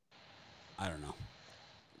 I don't know.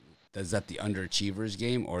 Is that the underachievers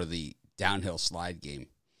game or the downhill slide game?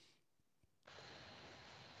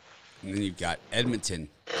 And then you've got Edmonton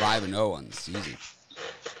 5-0 on the season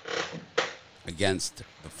against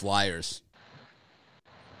the Flyers.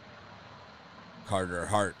 Carter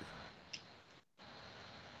Hart,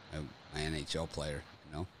 my NHL player,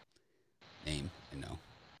 name,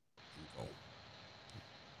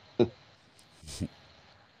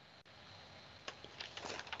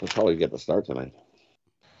 We'll probably get the start tonight.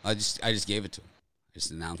 I just gave it to him. I just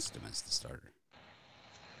announced him as the starter,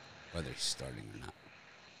 whether he's starting or not.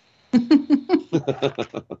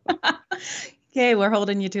 Okay, we're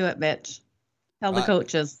holding you to it, Mitch. Tell the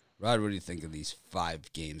coaches. Rod, what do you think of these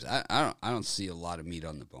 5 games? I don't see a lot of meat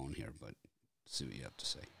on the bone here, but see what you have to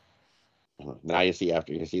say. Now you see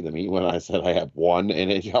after you see the meat when I said I have 1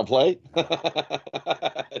 NHL play.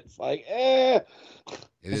 It's like, It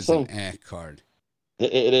is an card.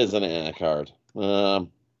 It is an card.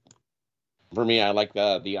 For me, I like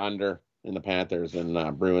the under in the Panthers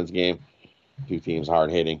and Bruins game. 2 teams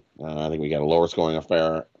hard hitting. I think we got a lower scoring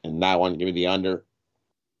affair in that one. Give me the under.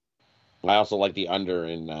 I also like the under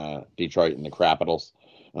in Detroit and the Capitals.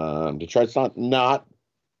 Detroit's not.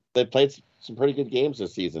 They played some pretty good games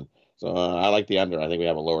this season, so I like the under. I think we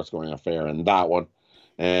have a lower scoring affair in that one,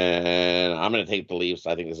 and I'm going to take the Leafs.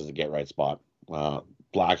 I think this is a get right spot.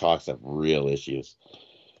 Blackhawks have real issues.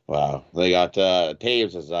 Wow, they got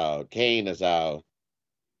Taves is out, Kane is out.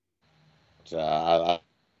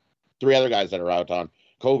 3 other guys that are out on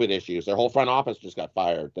COVID issues. Their whole front office just got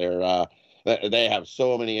fired. They have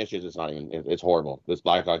so many issues. It's horrible. This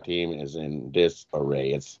Blackhawk team is in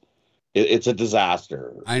disarray. It's a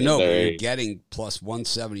disaster. I know, but you're getting plus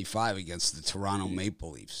 175 against the Toronto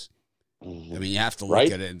Maple Leafs. Mm-hmm. I mean, you have to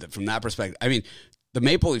look at it from that perspective. I mean, the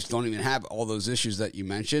Maple Leafs don't even have all those issues that you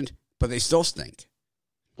mentioned, but they still stink.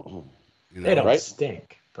 They don't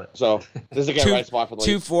stink. But so this is a get right spot for the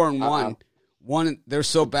Leafs. 2-4-1. They're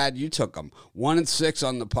so bad you took them. 1-6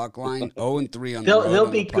 on the puck line, 0-3 on the road. They'll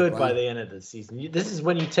be good by the end of the season. This is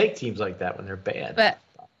when you take teams like that when they're bad. But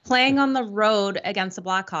playing on the road against the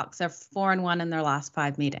Blackhawks, they're 4-1 in their last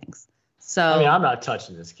 5 meetings. So I mean, I'm not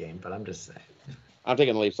touching this game, but I'm just saying. I'm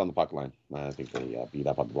taking the Leafs on the puck line. I think they beat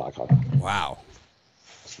up on the Blackhawks. Wow.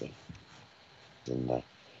 And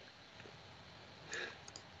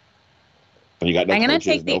you got no I'm going to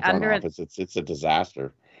take no the under. It's a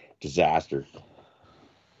disaster.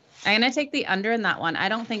 I'm going to take the under in that one. I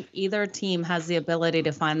don't think either team has the ability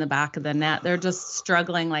to find the back of the net. They're just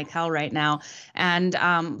struggling like hell right now. And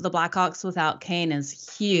the Blackhawks without Kane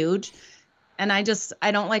is huge. And I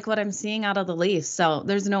don't like what I'm seeing out of the Leafs. So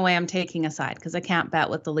there's no way I'm taking a side because I can't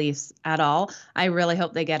bet with the Leafs at all. I really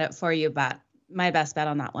hope they get it for you, but my best bet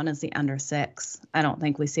on that one is the under 6. I don't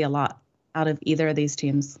think we see a lot out of either of these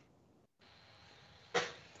teams.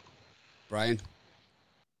 Brian?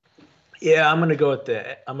 Yeah, I'm going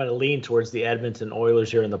to lean towards the Edmonton Oilers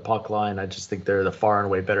here in the puck line. I just think they're the far and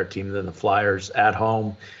away better team than the Flyers at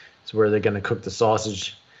home. It's where they're going to cook the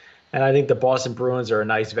sausage. And I think the Boston Bruins are a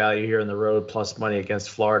nice value here in the road, plus money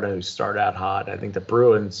against Florida, who start out hot. I like the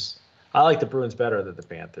Bruins better than the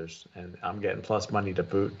Panthers, and I'm getting plus money to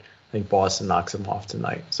boot. I think Boston knocks them off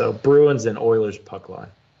tonight. So Bruins and Oilers puck line.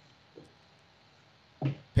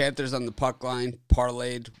 Panthers on the puck line,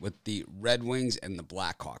 parlayed with the Red Wings and the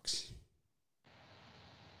Blackhawks.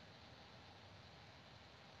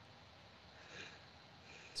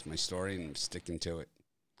 It's my story, and I'm sticking to it.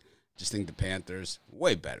 Just think the Panthers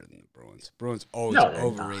way better than the Bruins. Bruins always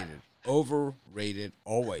overrated. Not. Overrated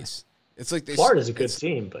always. It's like Florida's a good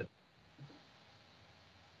team, but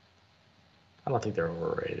I don't think they're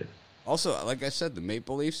overrated. Also, like I said, the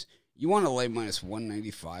Maple Leafs, you want to lay minus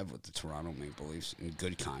 195 with the Toronto Maple Leafs in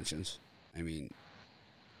good conscience. I mean,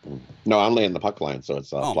 no, I'm laying the puck line, so it's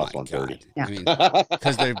plus 130. Yeah. I mean,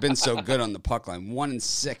 because they've been so good on the puck line.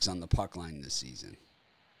 1-6 on the puck line this season.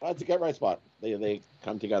 That's a get right spot. They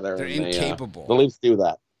come together. They're incapable. The Leafs do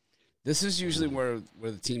that. This is usually where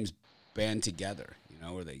the teams band together.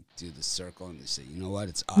 where they do the circle and they say, you know what,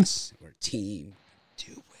 it's us. We're a team.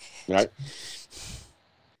 Do it. Right.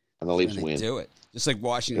 And the Leafs and they win. do it. Just like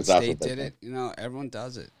Washington State did it. Everyone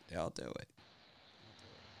does it. They all do it.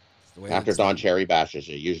 After Don Cherry bashes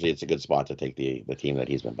you, usually it's a good spot to take the team that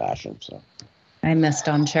he's been bashing. So I miss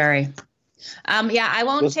Don Cherry. I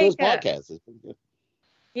won't take podcast. It's pretty good.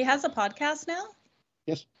 He has a podcast now?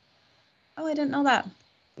 Yes. Oh, I didn't know that.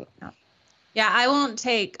 No. Yeah, I won't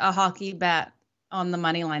take a hockey bet on the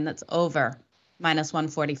money line that's over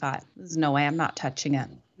 -145. There's no way. I'm not touching it.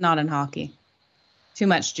 Not in hockey. Too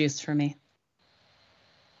much juice for me.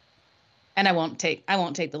 And I won't take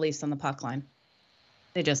the Leafs on the puck line.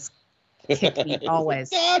 They just kick me always.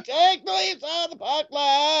 Don't take the Leafs on the puck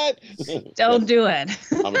line. Don't do it.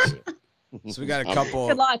 So we got a couple.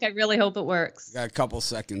 Good luck. I really hope it works. Got a couple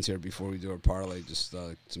seconds here before we do our parlay. Just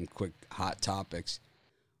some quick hot topics.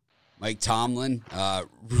 Mike Tomlin,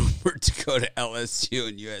 rumored to go to LSU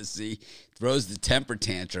and USC, throws the temper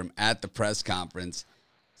tantrum at the press conference.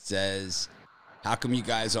 Says, "How come you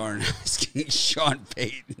guys aren't asking Sean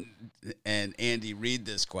Payton and Andy Reid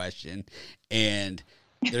this question?" And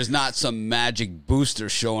there's not some magic booster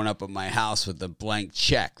showing up at my house with a blank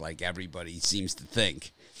check like everybody seems to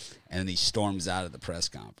think. And he storms out of the press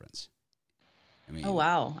conference. Oh,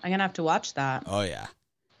 wow. I'm going to have to watch that. Oh, yeah.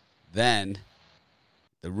 Then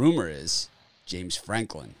the rumor is James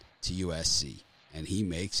Franklin to USC, and he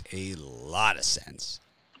makes a lot of sense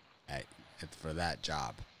for that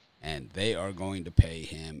job. And they are going to pay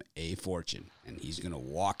him a fortune, and he's going to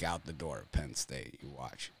walk out the door at Penn State. You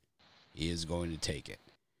watch. He is going to take it,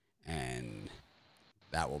 and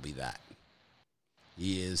that will be that.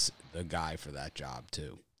 He is the guy for that job,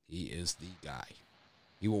 too. He is the guy.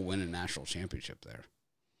 He will win a national championship there.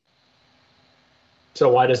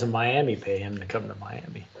 So why doesn't Miami pay him to come to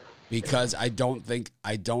Miami? Because I don't think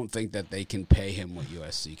that they can pay him what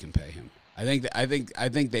USC can pay him. I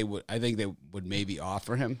think they would maybe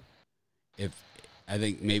offer him. I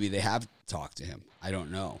think maybe they have talked to him. I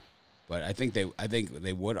don't know. But I think they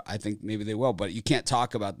would. I think maybe they will. But you can't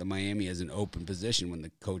talk about the Miami as an open position when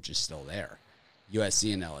the coach is still there.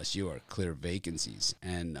 USC and LSU are clear vacancies,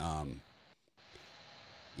 and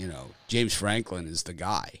James Franklin is the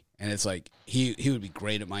guy, and it's like he would be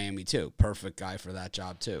great at Miami too. Perfect guy for that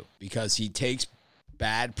job too, because he takes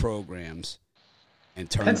bad programs and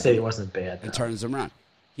turns. Penn State wasn't bad. And turns them around.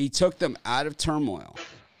 He took them out of turmoil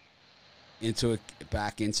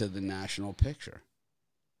back into the national picture.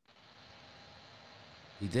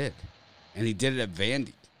 He did, and he did it at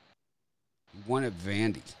Vandy. He won at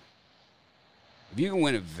Vandy. If you can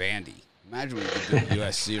win at Vandy, imagine what you could do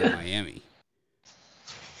at USC or Miami.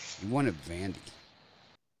 You won at Vandy.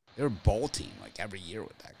 They were a bowl team like every year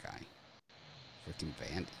with that guy. Freaking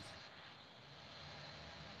Vandy.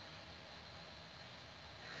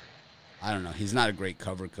 I don't know. He's not a great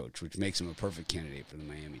cover coach, which makes him a perfect candidate for the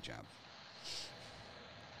Miami job.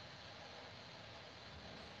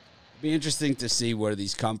 It'll be interesting to see where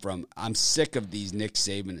these come from. I'm sick of these Nick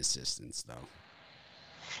Saban assistants, though.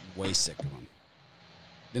 I'm way sick of them.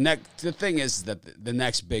 The thing is that the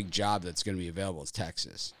next big job that's going to be available is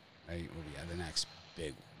Texas, right? The next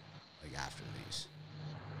big one, like after these.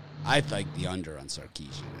 I like the under on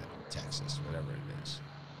Sarkisian at Texas, whatever it is.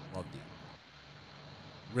 Love the under.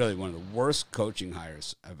 Really one of the worst coaching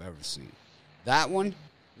hires I've ever seen. That one,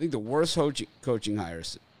 I think the worst coaching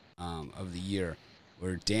hires of the year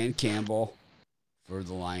were Dan Campbell for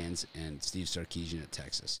the Lions and Steve Sarkisian at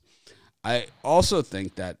Texas. I also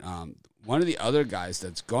think that one of the other guys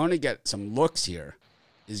that's going to get some looks here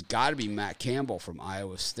is got to be Matt Campbell from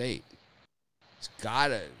Iowa State. He's got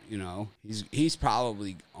to, he's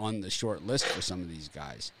probably on the short list for some of these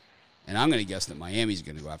guys. And I'm going to guess that Miami's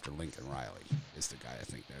going to go after Lincoln Riley is the guy I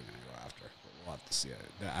think they're going to go after. But we'll have to see.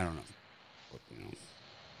 I don't know. I'm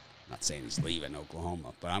not saying he's leaving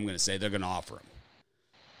Oklahoma, but I'm going to say they're going to offer him.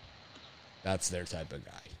 That's their type of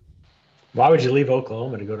guy. Why would you leave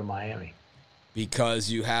Oklahoma to go to Miami? Because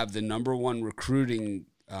you have the number one recruiting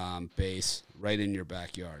base right in your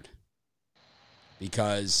backyard.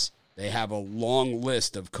 Because they have a long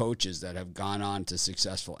list of coaches that have gone on to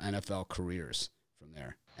successful NFL careers from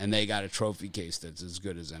there. And they got a trophy case that's as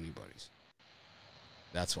good as anybody's.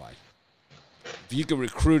 That's why. If you can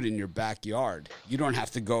recruit in your backyard, you don't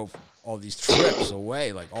have to go all these trips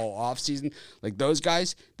away, like all off season. Like those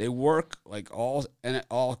guys, they work like all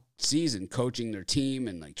season coaching their team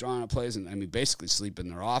and like drawing up plays and basically sleep in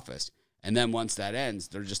their office. And then once that ends,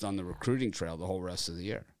 they're just on the recruiting trail the whole rest of the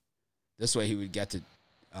year. This way he would get to,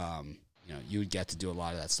 you would get to do a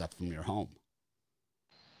lot of that stuff from your home.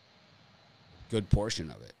 Good portion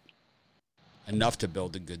of it. Enough to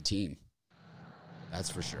build a good team. That's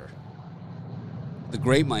for sure. The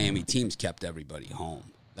great Miami teams kept everybody home.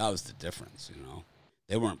 That was the difference, you know.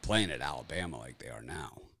 They weren't playing at Alabama like they are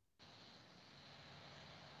now.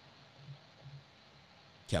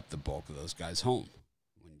 Kept the bulk of those guys home.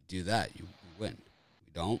 When you do that, you win.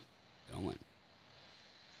 You don't win.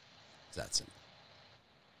 It's that simple.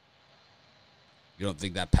 You don't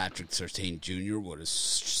think that Patrick Surtain Jr. would have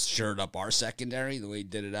shored up our secondary the way he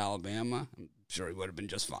did at Alabama? I'm sure he would have been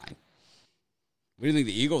just fine. What do you think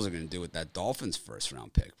the Eagles are going to do with that Dolphins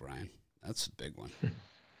first-round pick, Brian? That's a big one.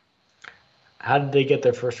 How did they get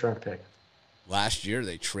their first-round pick? Last year,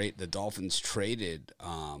 the Dolphins traded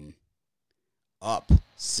up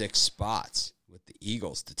 6 spots with the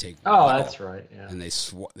Eagles to take. Oh, that's right. Yeah. And they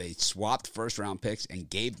swapped first-round picks and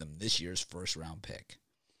gave them this year's first-round pick.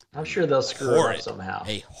 I'm sure they'll screw it up somehow.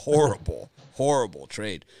 A horrible, horrible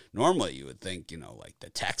trade. Normally, you would think, like the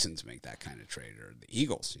Texans make that kind of trade, or the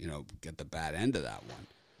Eagles, get the bad end of that one.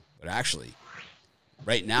 But actually,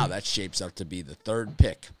 right now, that shapes up to be the 3rd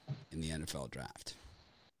pick in the NFL draft.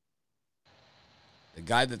 The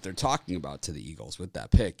guy that they're talking about to the Eagles with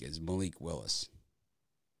that pick is Malik Willis.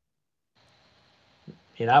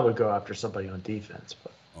 I would go after somebody on defense,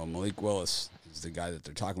 but Malik Willis is the guy that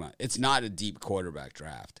they're talking about. It's not a deep quarterback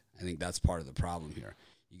draft. I think that's part of the problem here.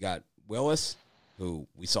 You got Willis, who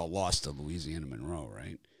we saw lost to Louisiana Monroe,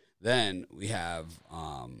 right? Then we have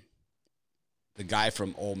the guy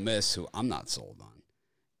from Ole Miss, who I'm not sold on.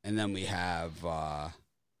 And then we have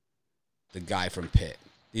the guy from Pitt.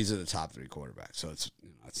 These are the top 3 quarterbacks. So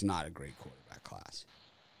it's not a great quarterback class.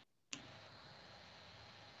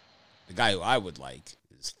 The guy who I would like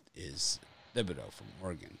is Thibodeau from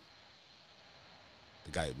Oregon.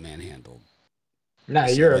 The guy who manhandled. No,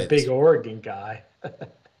 you're a big Oregon guy.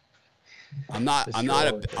 I'm not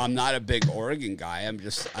a big Oregon guy.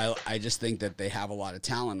 I just think that they have a lot of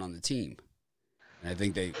talent on the team. And I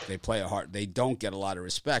think they play they don't get a lot of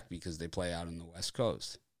respect because they play out on the West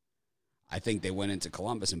Coast. I think they went into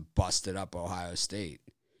Columbus and busted up Ohio State.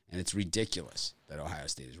 And it's ridiculous that Ohio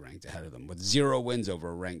State is ranked ahead of them with 0 wins over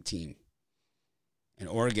a ranked team. And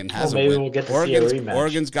Oregon has a win. We'll get to see a rematch.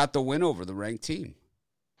 Oregon's got the win over the ranked team.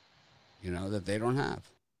 That they don't have.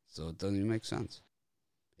 So it doesn't even make sense.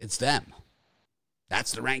 It's them.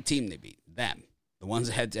 That's the ranked team they beat. Them. The ones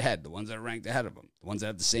head-to-head. The ones that are ranked ahead of them. The ones that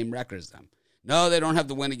have the same record as them. No, they don't have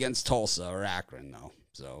the win against Tulsa or Akron, though.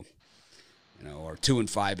 So, or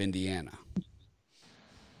 2-5 Indiana.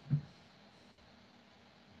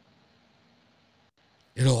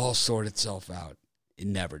 It'll all sort itself out. It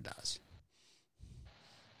never does.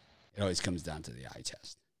 It always comes down to the eye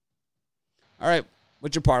test. All right.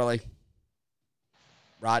 What's your parlay?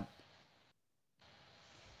 Rod?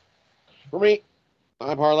 For me,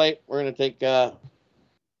 my parlay, we're going to take the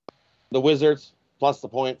Wizards plus the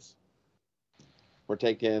points. We're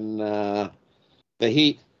taking the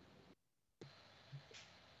Heat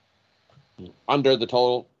under the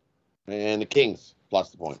total, and the Kings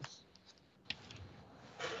plus the points.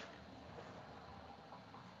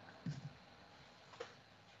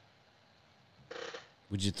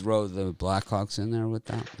 Would you throw the Blackhawks in there with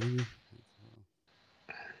that?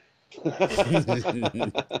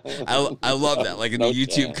 I love that. Like in the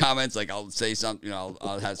YouTube comments, like I'll say something,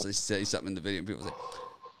 I'll have to say something in the video, and people say,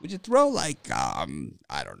 "Would you throw like I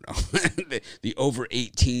don't know, the over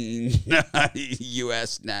 18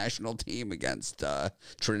 U.S. national team against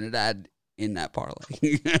Trinidad in that parlay?"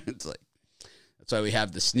 It's like that's why we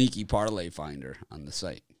have the sneaky parlay finder on the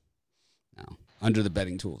site now under the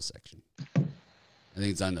betting tools section. I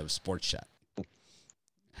think it's on the sports chat. It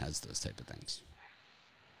has those type of things.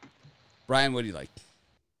 Brian, what do you like?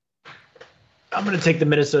 I'm going to take the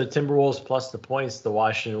Minnesota Timberwolves plus the points, the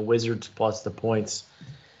Washington Wizards plus the points,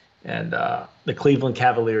 and the Cleveland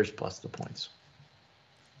Cavaliers plus the points.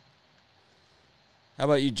 How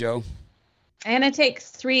about you, Joe? I'm going to take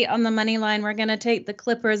 3 on the money line. We're going to take the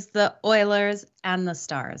Clippers, the Oilers, and the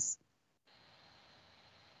Stars.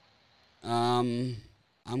 I'm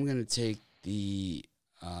going to take the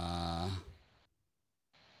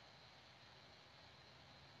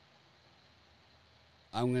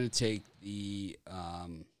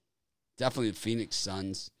definitely the Phoenix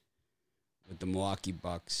Suns with the Milwaukee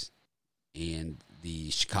Bucks and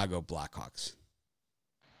the Chicago Blackhawks.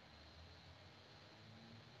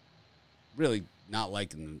 Really not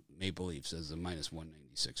liking the Maple Leafs as a minus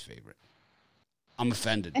 196 favorite. I'm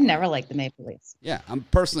offended. I never liked the Maple Leafs. Yeah, I'm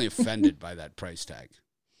personally offended by that price tag.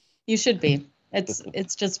 You should be.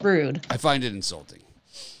 It's just rude. I find it insulting.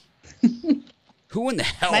 Who in the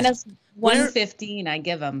hell? 115 I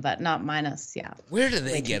give them, but not minus, yeah. Where do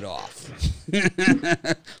they get off?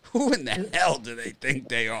 Who in the hell do they think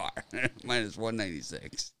they are? Minus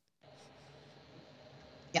 196.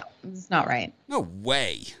 Yeah, it's not right. No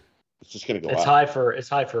way. It's just going to go It's up. high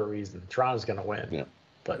for a reason. Toronto's going to win. Yeah.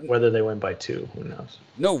 But whether they win by 2, who knows?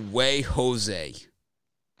 No way, Jose.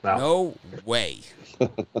 Wow. No way.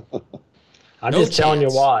 I'm No just telling you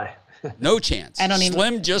chance. why. No chance. I don't even-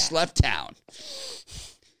 Slim just left town.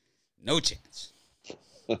 No chance.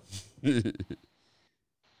 A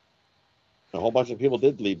whole bunch of people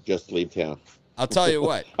did just leave town. I'll tell you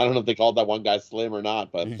what. I don't know if they called that one guy Slim or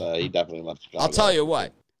not, but he definitely left Chicago. I'll tell you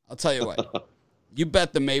what. You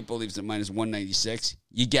bet the Maple Leafs at minus 196,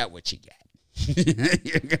 you get what you get.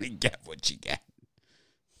 You're going to get what you get.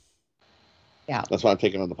 Yeah. That's why I'm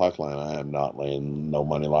taking on the puck line. I am not laying no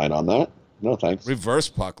money line on that. No thanks. Reverse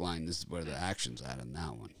puck line, this is where the action's at on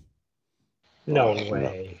that one. No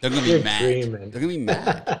way. They're going to be mad. Dreaming. They're going to be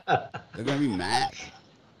mad. They're going to be mad.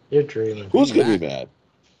 You're dreaming. Who's going to be mad?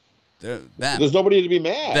 Them. There's nobody to be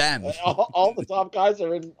mad. Them. All the top guys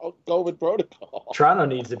are in COVID protocol. Toronto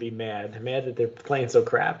needs to be mad that they're playing so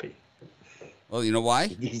crappy. Well, you know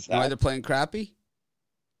why? You know why they're playing crappy?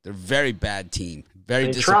 They're a very bad team. Very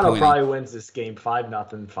Toronto disappointing. probably wins this game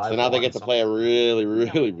 5-0, 5. So now they get to play a really,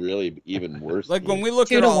 really, really even worse Like team. when we look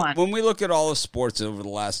 2-1. at all of sports over the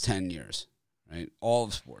last 10 years, right? All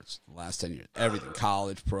of sports, the last 10 years, everything,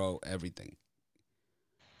 college, pro, everything.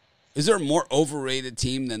 Is there a more overrated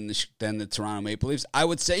team than the Toronto Maple Leafs? I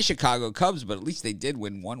would say Chicago Cubs, but at least they did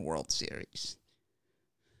win one World Series.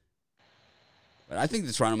 But I think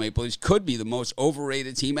the Toronto Maple Leafs could be the most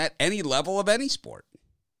overrated team at any level of any sport.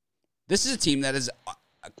 This is a team that has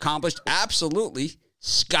accomplished absolutely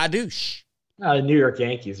skadoosh. New York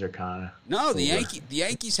Yankees are kind of No, the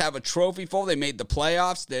Yankees have a trophy full. They made the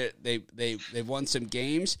playoffs. They've won some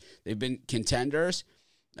games. They've been contenders.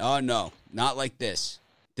 Oh no, not like this.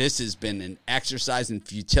 This has been an exercise in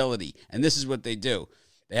futility, and this is what they do.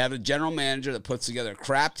 They have a general manager that puts together a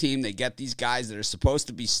crap team. They get these guys that are supposed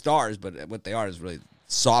to be stars, but what they are is really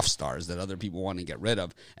soft stars that other people want to get rid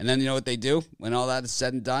of. And then you know what they do when all that is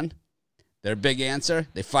said and done? Their big answer,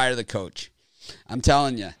 they fire the coach. I'm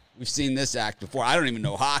telling you, we've seen this act before. I don't even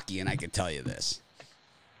know hockey, and I can tell you this.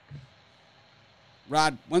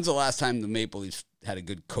 Rod, when's the last time the Maple Leafs had a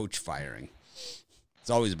good coach firing? It's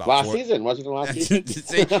always about last season. Wasn't it last season?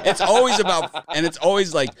 It's always about, and it's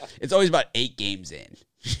always about 8 games in.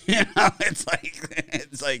 You know, it's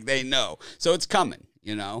like they know, so it's coming.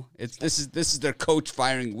 You know, this is their coach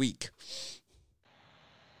firing week.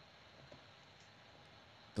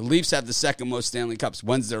 The Leafs have the second most Stanley Cups.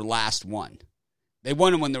 When's their last one? They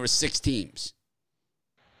won them when there were 6 teams.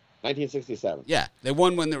 1967. Yeah, they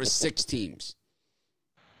won when there were 6 teams.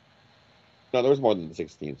 No, there was more than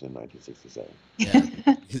 6 teams in 1967. Yeah,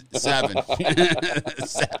 7.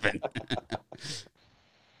 7.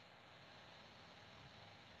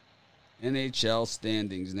 NHL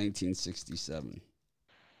standings, 1967.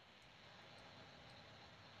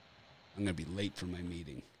 I'm going to be late for my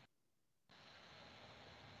meeting.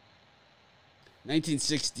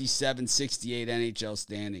 1967-68 NHL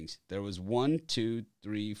standings. There was 1, 2,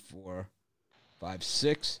 3, 4, 5,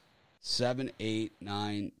 6, 7, 8,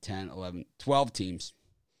 9, 10, 11, 12 teams.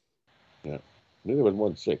 Yeah. I knew there was more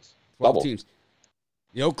than 6. 12 Double. teams.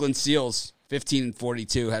 The Oakland Seals,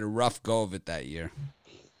 15-42, had a rough go of it that year.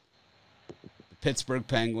 The Pittsburgh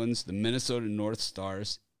Penguins, the Minnesota North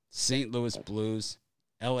Stars, St. Louis Blues,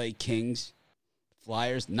 LA Kings,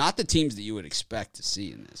 Flyers. Not the teams that you would expect to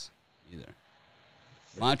see in this either.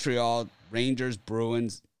 Montreal, Rangers,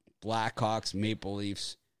 Bruins, Blackhawks, Maple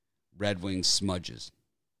Leafs, Red Wings, Smudges.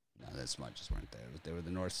 No, the Smudges weren't there, but they were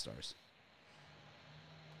the North Stars.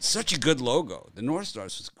 Such a good logo. The North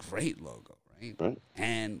Stars was a great logo, right?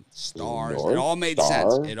 And stars. North It all made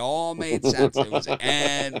Star. sense. It all made sense. It was an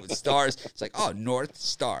N with stars. It's like, oh, North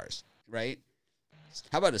Stars, right?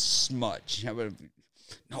 How about a smudge? How about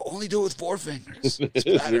no, only do it with 4 fingers. It's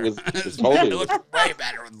better. It's totally better. It looks way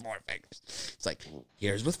better with 4 fingers. It's like,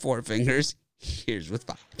 here's with 4 fingers, here's with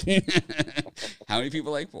 5. How many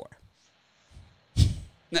people like 4?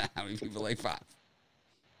 How many people like 5?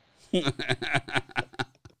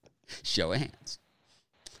 Show of hands.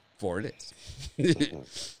 4 it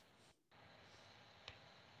is.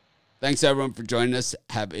 Thanks, everyone, for joining us.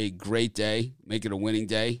 Have a great day. Make it a winning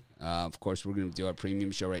day. Of course, we're going to do our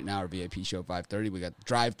premium show right now, our VIP show at 5:30. We got the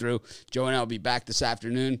drive-through. Joe and I will be back this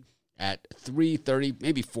afternoon at 3:30,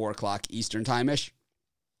 maybe 4 o'clock Eastern time-ish,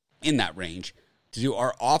 in that range, to do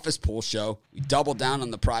our office pool show. We doubled down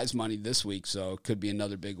on the prize money this week, so it could be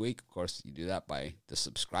another big week. Of course, you do that by the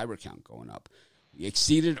subscriber count going up. We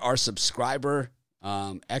exceeded our subscriber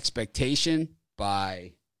expectation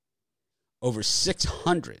by over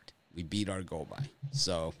 600. We beat our goal by.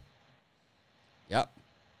 So, yep.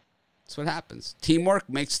 That's what happens. Teamwork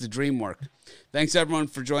makes the dream work. Thanks, everyone,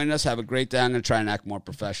 for joining us. Have a great day. I'm going to try and act more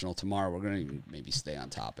professional tomorrow. We're going to maybe stay on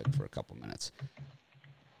topic for a couple minutes.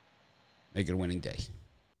 Make it a winning day.